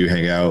 we do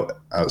hang out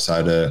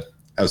outside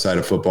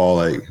of football.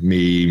 Like,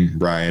 me,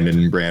 Brian,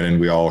 and Brandon,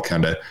 we all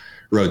kind of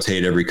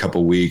rotate every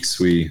couple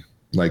weeks. We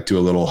like do a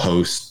little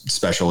host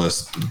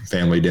specialist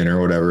family dinner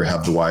or whatever,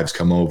 have the wives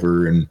come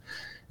over and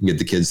get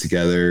the kids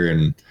together.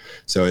 And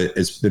so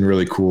it's been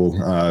really cool.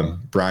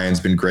 Brian's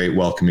been great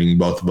welcoming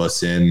both of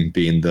us in,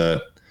 being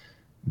the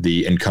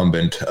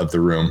incumbent of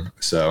the room.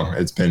 So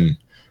it's been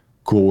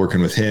cool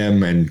working with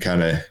him and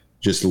kind of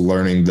just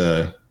learning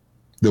the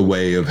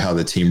way of how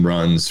the team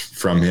runs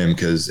from him,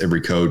 because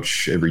every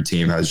coach, every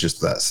team has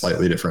just that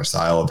slightly different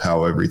style of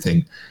how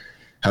everything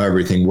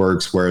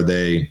works, where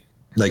they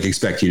like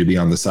expect you to be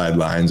on the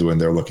sidelines when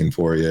they're looking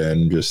for you,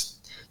 and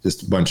just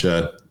a bunch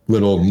of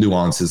little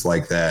nuances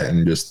like that,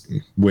 and just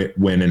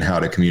when and how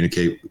to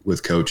communicate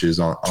with coaches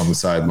on the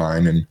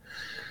sideline.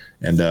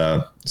 And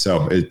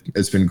so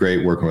it's been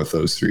great working with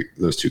those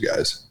 2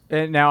 guys.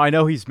 And now I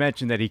know he's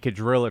mentioned that he could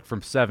drill it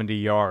from 70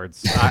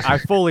 yards. I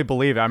fully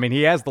believe it. I mean,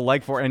 he has the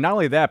leg for it. And not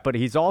only that, but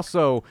he's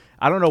also,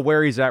 I don't know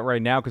where he's at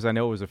right now because I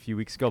know it was a few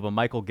weeks ago, but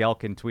Michael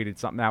Gelkin tweeted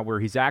something out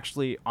where he's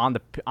actually on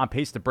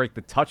pace to break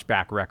the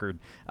touchback record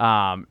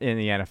in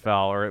the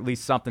NFL, or at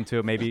least something to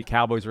it, maybe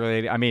Cowboys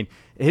related. I mean,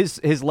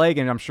 his leg,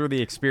 and I'm sure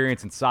the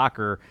experience in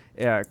soccer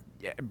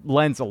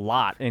lends a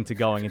lot into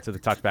going into the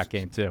touchback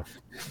game too.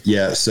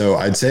 Yeah, so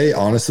I'd say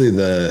honestly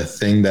the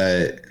thing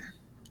that,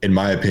 in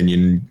my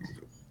opinion,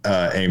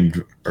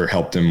 aimed or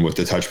helped him with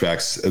the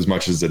touchbacks as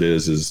much as it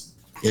is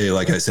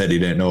like I said, he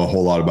didn't know a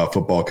whole lot about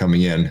football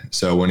coming in.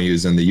 So when he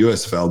was in the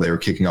USFL, they were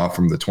kicking off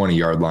from the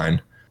 20-yard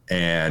line,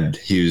 and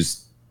he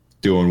was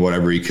doing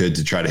whatever he could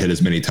to try to hit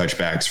as many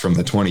touchbacks from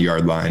the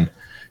 20-yard line.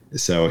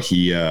 So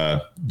he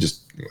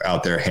just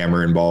out there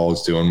hammering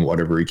balls, doing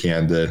whatever he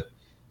can to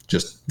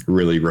just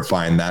really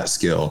refine that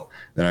skill.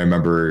 Then I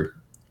remember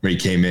when he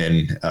came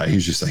in, he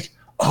was just like,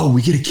 oh,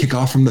 we get a kick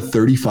off from the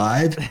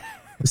 35?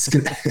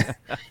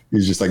 He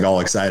was just like all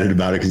excited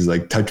about it, because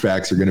like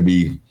touchbacks are going to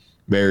be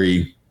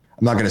very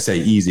I'm not going to say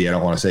easy. I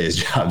don't want to say his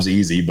job's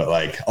easy, but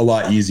like a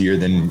lot easier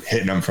than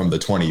hitting him from the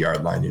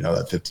 20-yard line.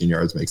 That 15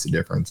 yards makes a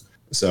difference.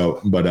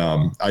 So, but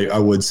I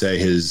would say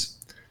his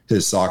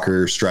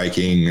soccer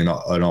striking and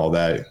all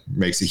that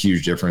makes a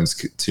huge difference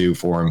too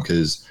for him,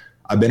 because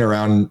I've been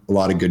around a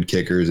lot of good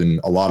kickers and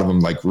a lot of them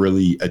like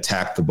really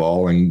attack the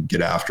ball and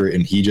get after it.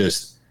 And he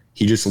just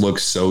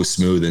looks so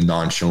smooth and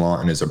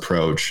nonchalant in his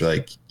approach.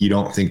 Like you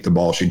don't think the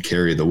ball should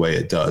carry the way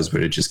it does,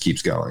 but it just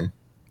keeps going.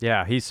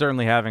 Yeah, he's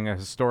certainly having a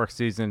historic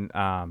season.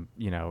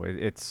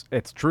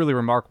 It's truly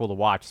remarkable to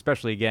watch,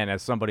 especially, again,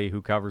 as somebody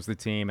who covers the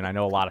team, and I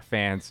know a lot of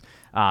fans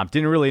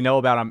didn't really know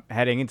about him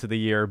heading into the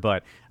year,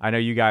 but I know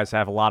you guys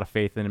have a lot of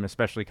faith in him,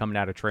 especially coming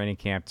out of training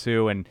camp,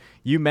 too. And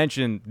you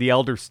mentioned the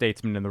elder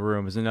statesman in the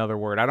room is another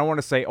word. I don't want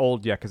to say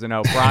old yet, because I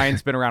know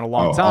Brian's been around a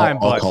long time.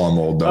 I'll call him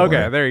old. Okay,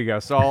 worry. there you go.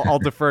 So I'll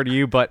defer to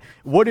you. But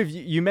what have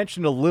you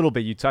mentioned a little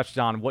bit, you touched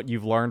on what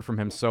you've learned from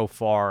him so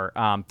far.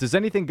 Does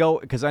anything go,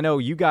 because I know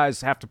you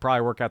guys have to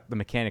probably work out the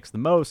mechanics the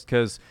most,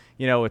 because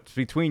it's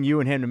between you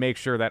and him to make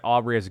sure that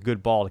Aubrey has a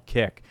good ball to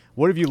kick.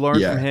 What have you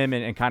learned from him,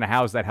 and kind of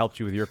how has that helped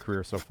you with your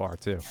career so far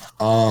too?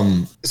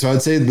 So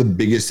I'd say the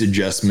biggest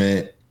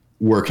adjustment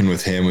working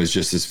with him was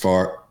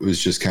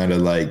just kind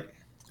of like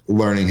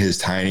learning his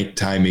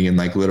timing and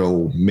like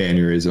little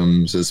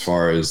mannerisms, as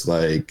far as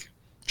like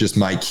just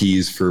my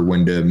keys for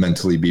when to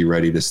mentally be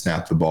ready to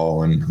snap the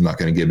ball. And I'm not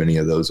going to give any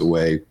of those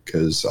away,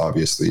 because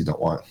obviously you don't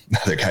want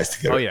other guys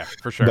to get it. Oh yeah,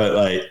 for sure.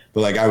 But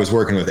like I was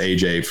working with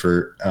AJ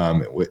for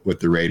with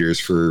the Raiders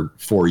for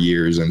 4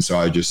 years, and so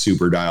I just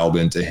super dialed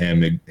into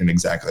him and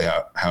exactly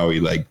how he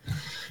like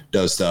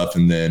does stuff.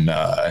 And then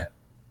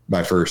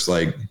my first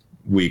like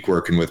week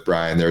working with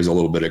Brian, there was a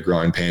little bit of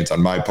growing pains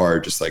on my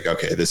part, just like,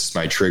 okay, this is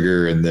my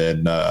trigger. And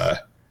then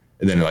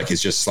like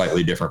it's just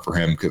slightly different for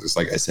him, because it's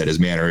like I said, his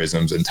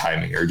mannerisms and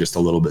timing are just a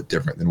little bit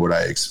different than what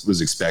I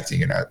was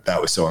expecting, and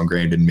that was so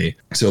ingrained in me.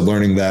 So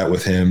learning that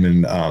with him,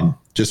 and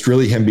just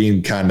really him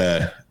being kind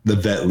of the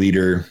vet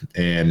leader,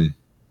 and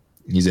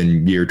he's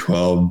in year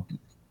 12,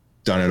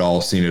 done it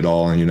all, seen it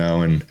all,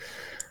 and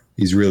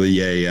he's really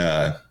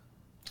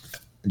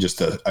just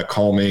a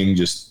calming,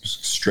 just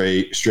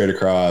straight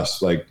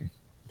across, like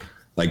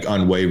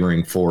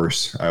unwavering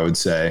force, I would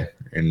say,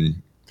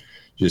 and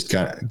just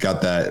kind of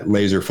got that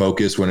laser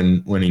focus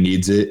when he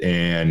needs it,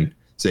 and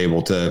is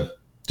able to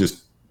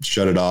just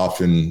shut it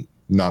off and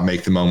not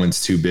make the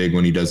moments too big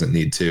when he doesn't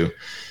need to.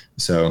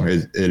 So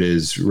it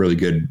is really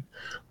good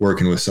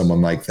working with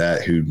someone like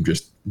that, who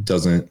just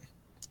doesn't,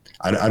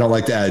 I don't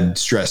like to add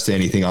stress to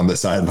anything on the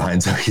sideline.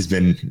 So he's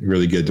been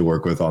really good to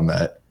work with on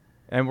that.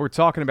 And we're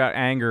talking about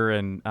anger,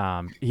 and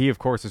he, of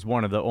course, is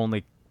one of the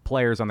only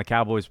players on the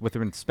Cowboys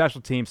within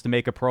special teams to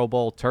make a Pro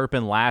Bowl.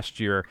 Turpin last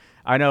year.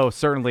 I know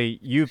certainly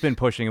you've been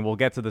pushing, and we'll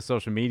get to the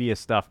social media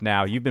stuff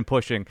now. You've been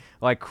pushing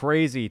like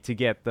crazy to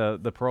get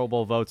the Pro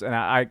Bowl votes, and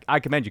I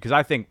commend you, because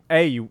I think,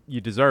 A,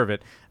 you deserve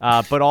it,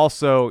 but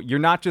also you're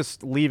not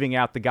just leaving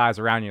out the guys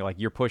around you. Like,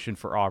 you're pushing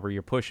for Aubrey,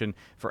 you're pushing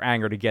for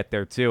Anger to get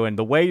there too, and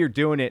the way you're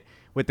doing it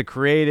with the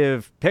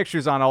creative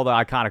pictures on all the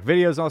iconic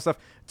videos and all that stuff.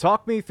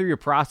 Talk me through your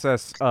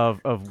process of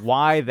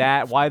why the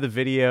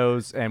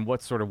videos, and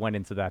what sort of went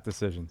into that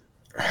decision.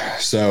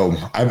 So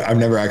I've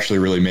never actually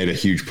really made a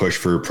huge push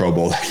for Pro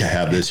Bowl like I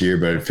have this year,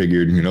 but I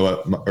figured,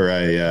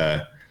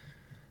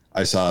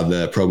 I saw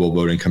the Pro Bowl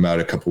voting come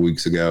out a couple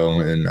weeks ago,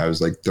 and I was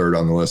like third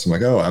on the list. I'm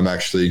like, oh, I'm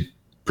actually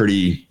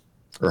pretty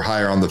or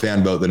higher on the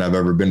fan vote than I've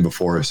ever been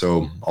before.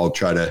 So I'll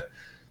try to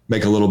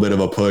make a little bit of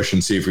a push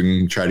and see if we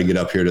can try to get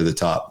up here to the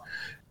top.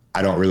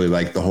 I don't really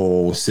like the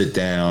whole sit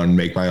down,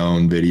 make my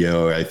own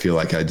video. I feel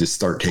like I just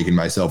start taking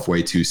myself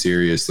way too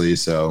seriously.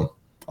 So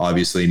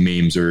obviously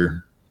memes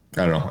are,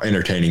 I don't know,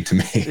 entertaining to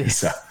me.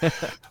 So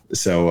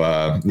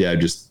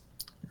just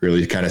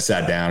really kind of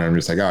sat down and I'm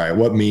just like, all right,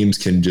 what memes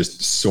can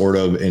just sort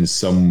of in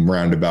some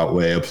roundabout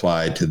way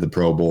apply to the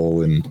Pro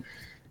Bowl? And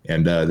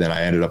then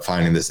I ended up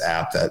finding this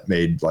app that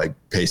made like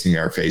pasting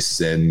our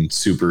faces in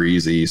super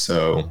easy.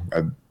 So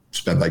I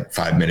spent like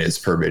 5 minutes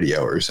per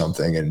video or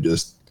something, and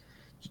just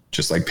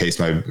like paste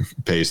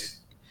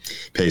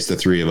the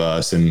three of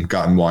us, and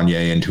gotten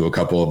Wanye into a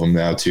couple of them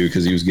now too,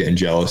 because he was getting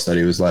jealous that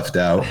he was left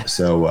out.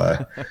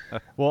 So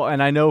well,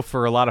 and I know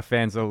for a lot of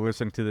fans that are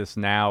listening to this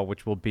now,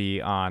 which will be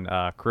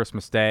on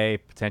Christmas Day,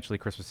 potentially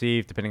Christmas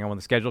Eve, depending on when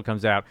the schedule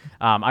comes out,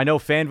 I know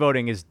fan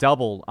voting is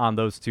double on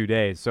those 2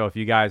 days. So if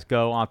you guys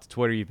go onto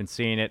Twitter, you've been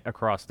seeing it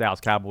across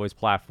Dallas Cowboys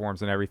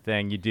platforms and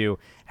everything. You do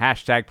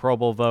hashtag Pro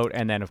Bowl vote,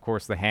 and then of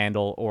course the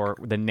handle or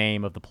the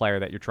name of the player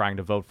that you're trying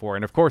to vote for.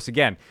 And of course,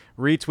 again,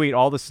 retweet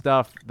all the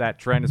stuff that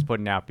Trent is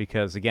putting out,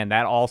 because again,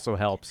 that also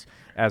helps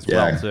as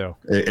well too.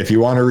 If you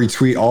want to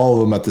retweet all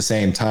of them at the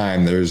same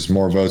time, there's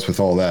more votes with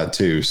all that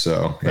too.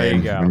 So there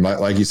you go. And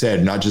like you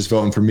said, not just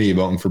voting for me,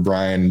 voting for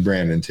Brian and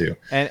Brandon too.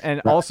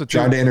 And also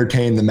trying to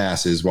entertain the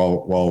masses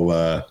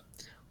while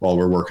while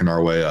we're working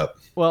our way up.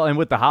 Well, and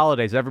with the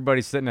holidays,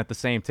 everybody's sitting at the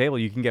same table.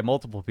 You can get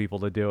multiple people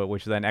to do it,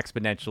 which then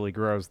exponentially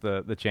grows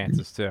the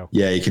chances too.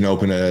 Yeah, you can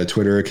open a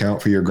Twitter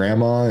account for your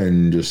grandma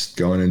and just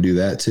go in and do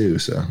that too.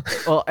 So,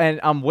 well, and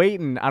I'm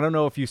waiting. I don't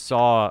know if you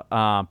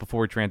saw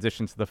before we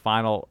transition to the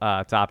final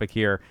topic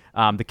here,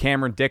 the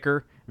Cameron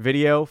Dicker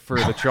video for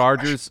the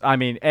Chargers. I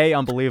mean,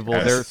 unbelievable.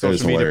 Yes, Their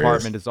social media hilarious.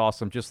 department is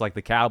awesome, just like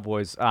the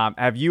Cowboys.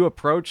 Have you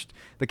approached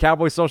the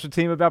Cowboys social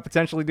team about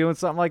potentially doing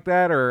something like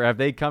that, or have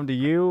they come to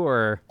you?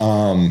 Or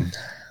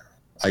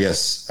I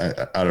guess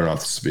I don't know if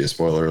this would be a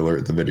spoiler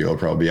alert. The video will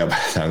probably be up by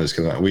the time this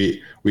comes out.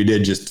 We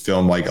did just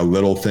film like a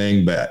little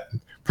thing, but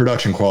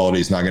production quality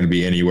is not going to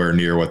be anywhere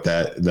near what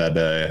that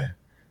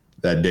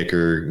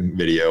Dicker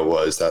video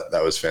was.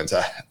 That was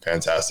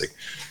fantastic.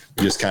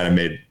 We just kind of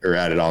made or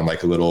added on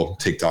like a little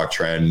TikTok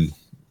trend.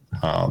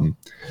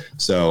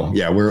 So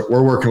yeah,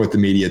 we're working with the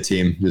media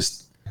team.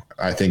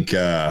 I think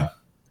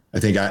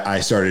I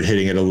started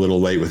hitting it a little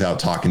late without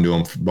talking to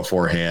them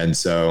beforehand.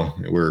 So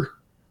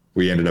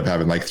we ended up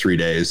having like 3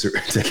 days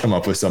to come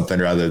up with something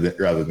rather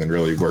than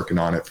really working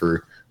on it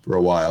for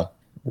a while.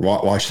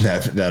 Watching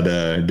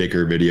that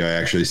Dicker video, I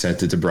actually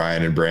sent it to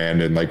Brian and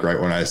Brandon like right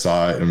when I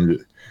saw it. And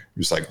I'm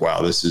just like,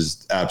 wow, this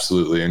is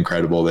absolutely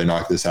incredible. They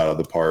knocked this out of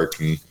the park.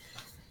 And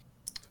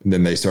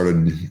then they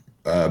started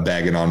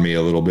bagging on me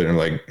a little bit and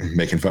like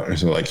making fun.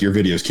 So like, your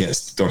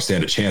videos don't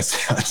stand a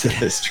chance to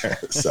this trend.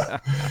 So,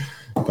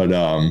 but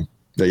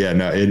yeah,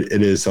 no,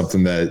 it is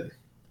something that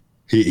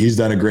he's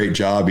done a great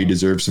job. He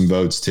deserves some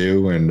votes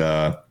too. And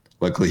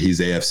luckily he's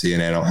AFC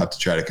and I don't have to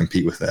try to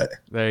compete with that.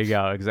 There you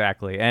go.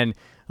 Exactly. And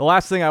the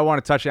last thing I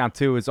want to touch on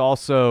too is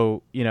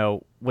also,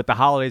 with the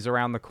holidays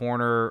around the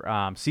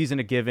corner, season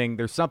of giving,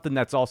 there's something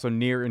that's also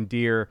near and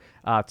dear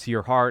to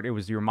your heart. It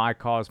was your My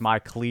Cause, My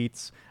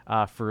Cleats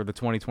for the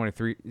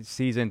 2023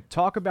 season.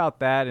 Talk about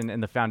that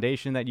and the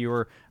foundation that you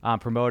were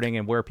promoting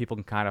and where people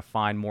can kind of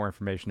find more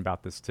information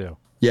about this too.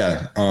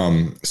 Yeah.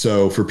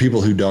 So for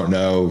people who don't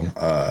know,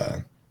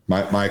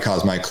 My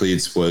Cause, My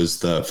Cleats was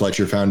the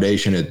Fletcher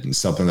Foundation. It's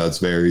something that's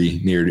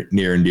very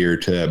near and dear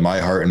to my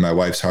heart and my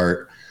wife's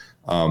heart.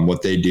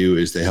 What they do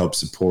is they help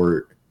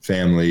support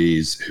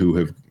families who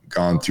have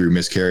gone through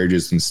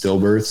miscarriages and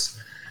stillbirths.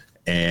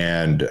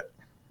 And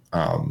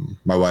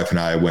my wife and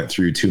I went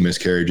through 2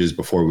 miscarriages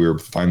before we were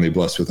finally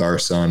blessed with our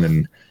son.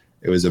 And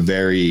it was a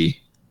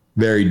very,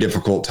 very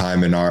difficult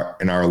time in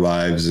our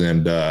lives.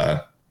 And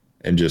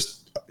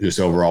just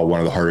overall one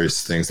of the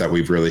hardest things that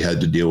we've really had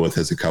to deal with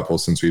as a couple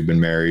since we've been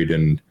married.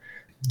 And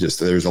just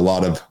there's a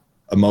lot of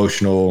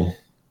emotional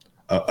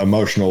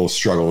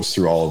struggles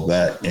through all of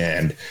that.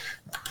 And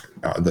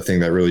the thing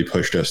that really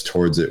pushed us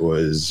towards it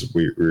was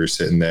we were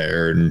sitting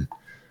there and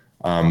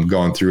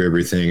going through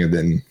everything, and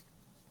then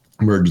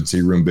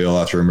emergency room bill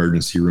after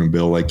emergency room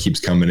bill like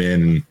keeps coming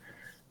in, and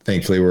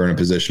thankfully we're in a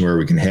position where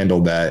we can handle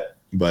that.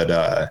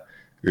 But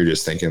we were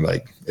just thinking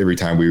like every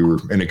time we were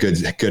in a good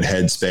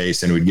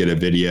headspace and we'd get a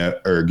video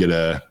or get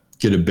a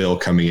bill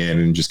coming in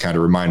and just kind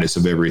of remind us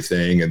of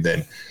everything, and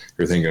then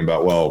you're thinking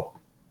about,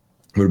 well,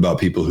 what about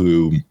people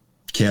who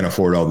can't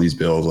afford all these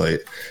bills?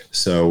 Like,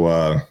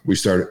 so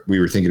we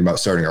were thinking about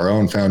starting our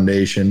own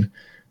foundation,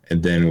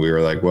 and then we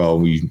were like, well,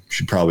 we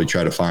should probably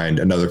try to find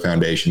another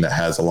foundation that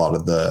has a lot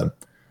of the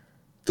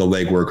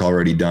legwork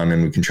already done,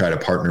 and we can try to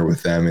partner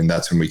with them. And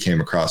that's when we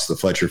came across the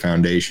Fletcher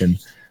Foundation.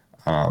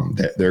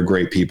 They're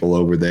great people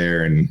over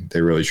there, and they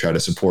really try to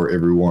support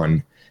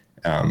everyone.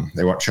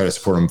 They try to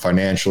support them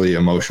financially,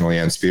 emotionally,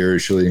 and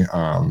spiritually.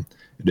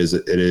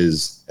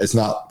 It's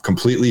not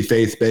completely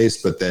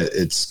faith-based, but that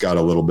it's got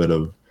a little bit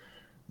of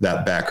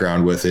that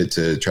background with it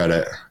to try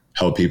to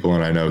help people.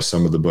 And I know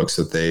some of the books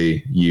that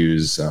they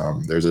use,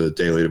 there's a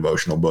daily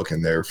devotional book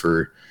in there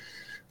for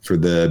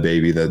the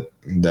baby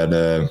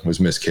that was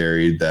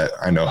miscarried that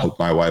I know helped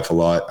my wife a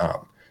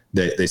lot.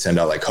 They send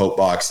out like hope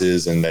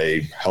boxes, and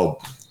they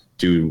help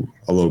do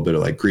a little bit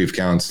of like grief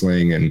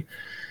counseling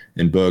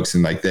and books.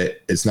 And like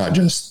that, it's not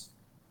just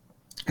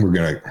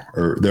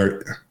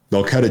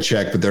they'll cut a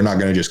check, but they're not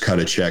going to just cut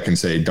a check and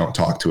say, don't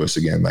talk to us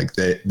again. Like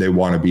they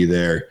want to be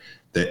there.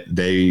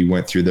 They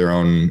went through their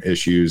own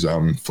issues.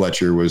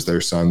 Fletcher was their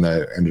son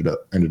that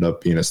ended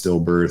up being a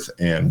stillbirth.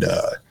 And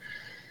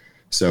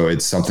so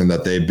it's something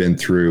that they've been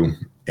through,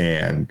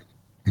 and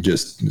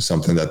just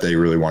something that they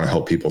really want to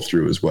help people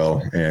through as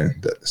well.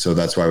 And so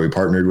that's why we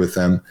partnered with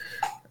them.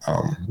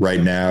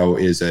 Right now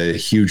is a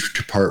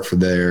huge part for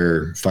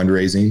their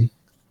fundraising,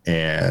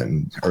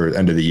 or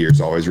end of the year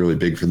is always really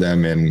big for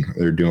them. And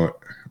they're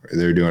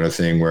doing a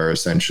thing where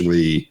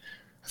essentially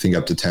I think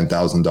up to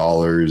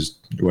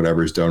 $10,000,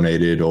 whatever's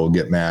donated will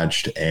get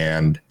matched.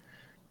 And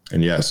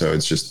yeah, so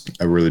it's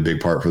just a really big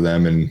part for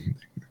them, and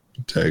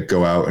to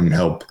go out and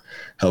help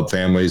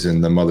families,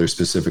 and the mothers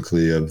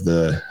specifically of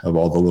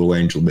all the little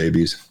angel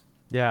babies.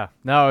 Yeah,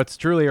 no, it's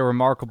truly a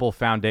remarkable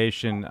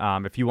foundation.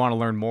 If you want to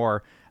learn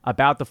more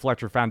about the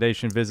Fletcher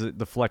Foundation, visit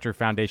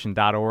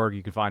thefletcherfoundation.org.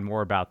 You can find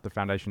more about the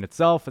foundation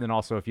itself. And then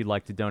also, if you'd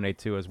like to donate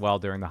too as well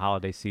during the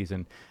holiday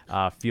season,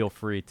 feel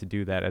free to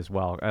do that as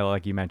well.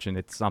 Like you mentioned,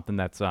 it's something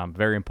that's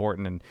very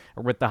important. And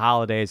with the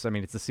holidays, I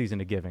mean, it's the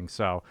season of giving.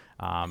 So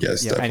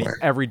yes,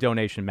 every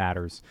donation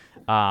matters.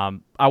 I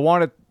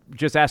want to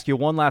just ask you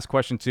one last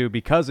question too,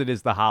 because it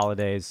is the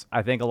holidays.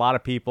 I think a lot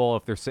of people,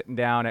 if they're sitting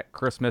down at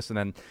Christmas and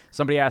then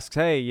somebody asks,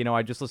 hey, you know,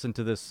 I just listened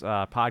to this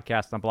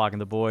podcast on Blogging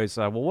the Boys.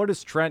 Well, what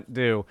does Trent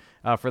do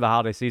for the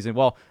holiday season?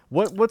 Well,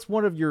 what's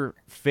one of your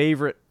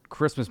favorite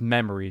Christmas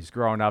memories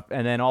growing up?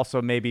 And then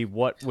also maybe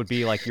what would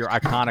be like your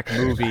iconic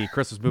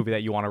Christmas movie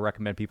that you want to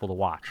recommend people to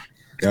watch?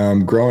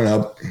 Growing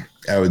up,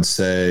 I would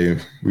say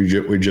we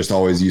just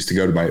always used to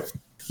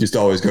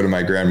always go to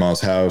my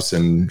grandma's house,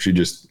 and she'd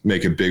just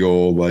make a big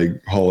old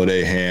like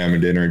holiday ham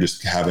and dinner, and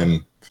just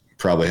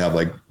probably have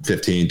like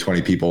 15,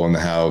 20 people in the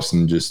house,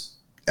 and just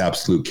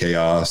absolute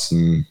chaos,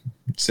 and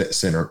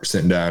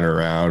sitting down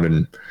around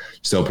and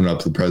just opening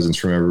up the presents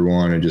from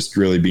everyone, and just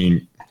really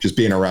being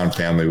around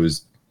family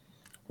was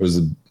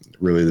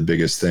really the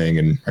biggest thing.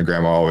 And my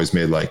grandma always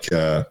made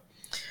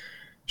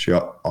she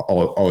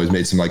always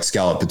made some like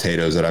scalloped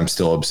potatoes that I'm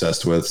still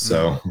obsessed with.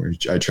 So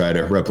I try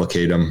to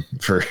replicate them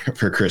for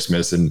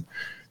Christmas, and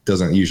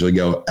doesn't usually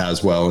go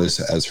as well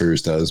as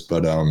hers does,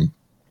 but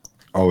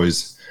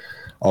always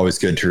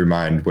good to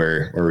remind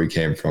where we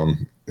came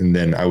from. And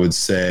then I would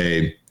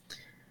say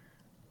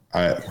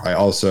I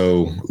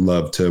also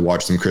love to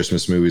watch some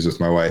Christmas movies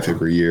with my wife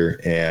every year.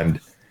 And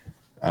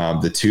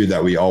the two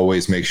that we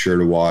always make sure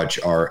to watch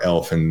are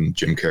Elf and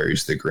Jim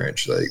Carrey's The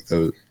Grinch. Like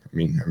those, I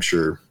mean, I'm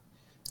sure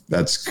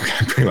that's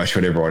pretty much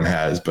what everyone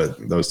has,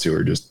 but those two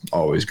are just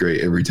always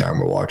great every time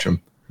we watch them.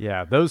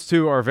 Yeah, those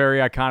two are very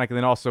iconic. And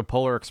then also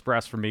Polar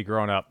Express for me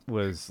growing up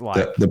was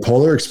like the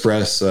Polar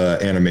Express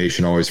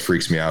animation always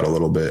freaks me out a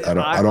little bit. I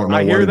don't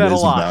know what it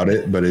is about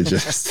it, but it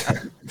just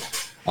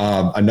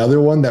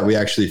another one that we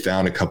actually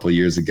found a couple of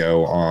years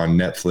ago on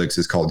Netflix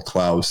is called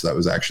Klaus. That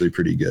was actually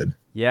pretty good.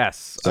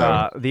 Yes.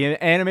 So, the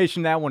animation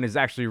in that one is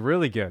actually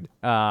really good.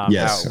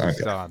 Yes.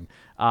 Okay.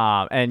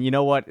 And you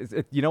know what?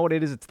 You know what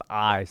it is? It's the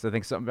eyes. I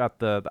think something about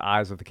the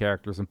eyes of the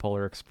characters in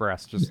Polar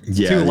Express just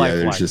too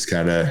lifelike. They just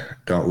kind of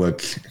don't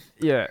look.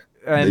 Yeah,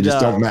 and they just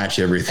don't match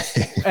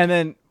everything. And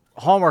then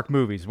Hallmark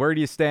movies. Where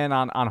do you stand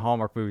on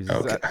Hallmark movies?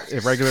 Is that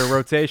a regular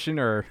rotation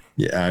or?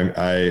 Yeah,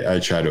 I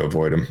try to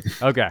avoid them.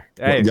 Okay.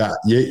 Hey. Yeah,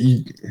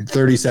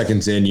 30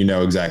 seconds in, you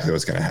know exactly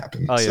what's going to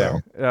happen. Oh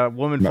yeah.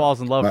 Woman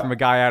falls in love from a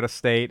guy out of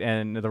state,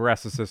 and the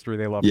rest is history.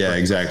 They love. Yeah,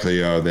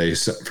 exactly. Oh, they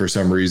for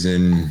some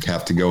reason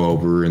have to go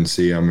over and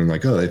see them, and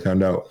like, oh, they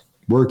found out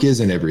work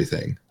isn't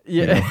everything.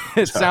 Yeah, you know?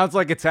 It sounds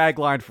like a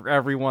tagline for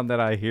everyone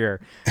that I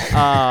hear.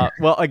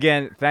 Well,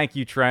 again, thank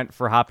you, Trent,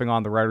 for hopping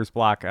on the Writer's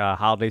Block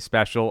holiday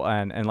special.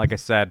 And like I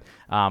said,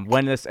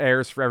 when this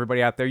airs for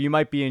everybody out there, you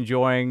might be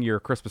enjoying your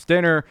Christmas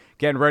dinner,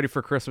 getting ready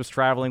for Christmas,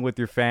 traveling with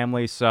your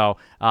family. So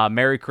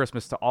Merry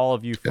Christmas to all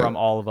of you from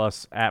all of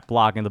us at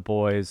Blogging the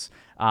Boys.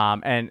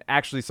 And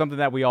actually something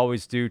that we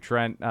always do,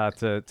 Trent,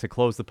 to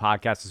close the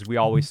podcast is we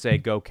always say,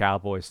 Go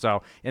Cowboys.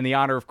 So in the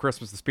honor of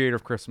Christmas, the spirit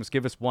of Christmas,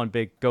 give us one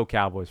big Go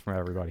Cowboys from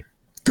everybody.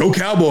 Go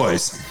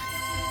Cowboys!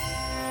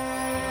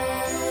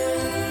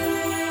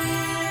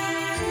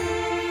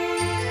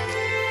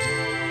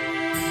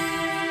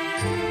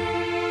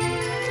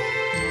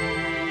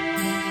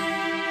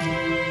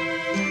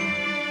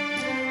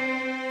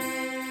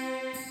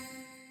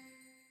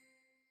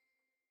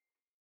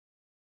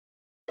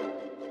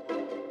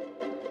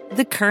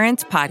 The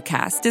Current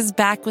podcast is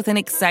back with an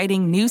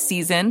exciting new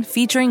season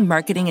featuring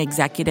marketing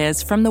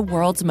executives from the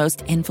world's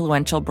most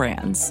influential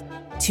brands.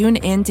 Tune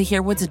in to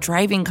hear what's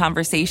driving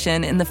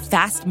conversation in the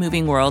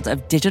fast-moving world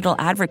of digital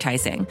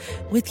advertising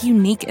with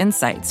unique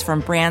insights from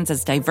brands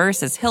as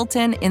diverse as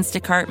Hilton,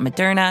 Instacart,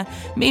 Moderna,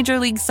 Major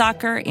League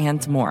Soccer,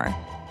 and more.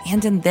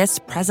 And in this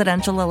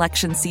presidential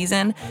election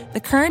season, The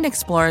Current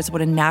explores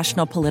what a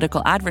national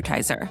political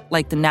advertiser,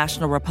 like the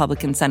National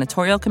Republican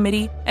Senatorial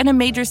Committee, and a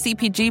major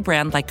CPG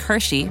brand like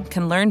Hershey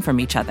can learn from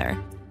each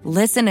other.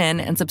 Listen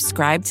in and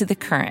subscribe to The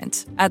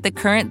Current at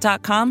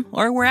thecurrent.com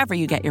or wherever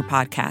you get your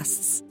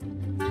podcasts.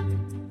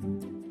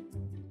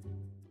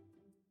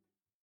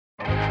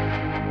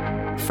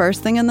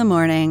 First thing in the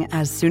morning,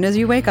 as soon as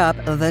you wake up,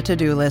 the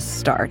to-do list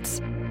starts.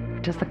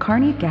 Does the car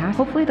need gas?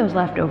 Hopefully those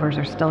leftovers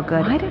are still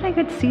good. Why did I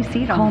get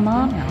CC'd on Call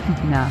Mom?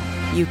 No.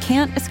 You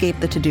can't escape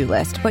the to-do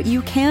list, but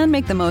you can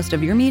make the most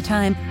of your me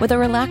time with a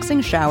relaxing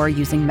shower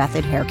using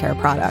Method Hair Care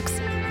products.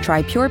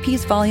 Try Pure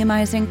Peace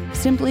Volumizing,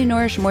 Simply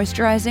Nourish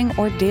Moisturizing,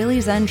 or Daily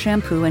Zen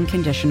Shampoo and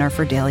Conditioner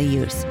for daily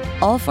use.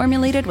 All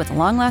formulated with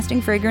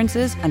long-lasting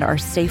fragrances and are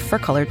safe for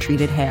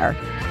color-treated hair.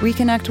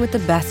 Reconnect with the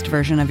best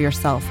version of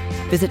yourself.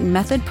 Visit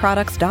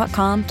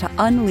methodproducts.com to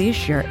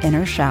unleash your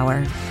inner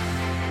shower.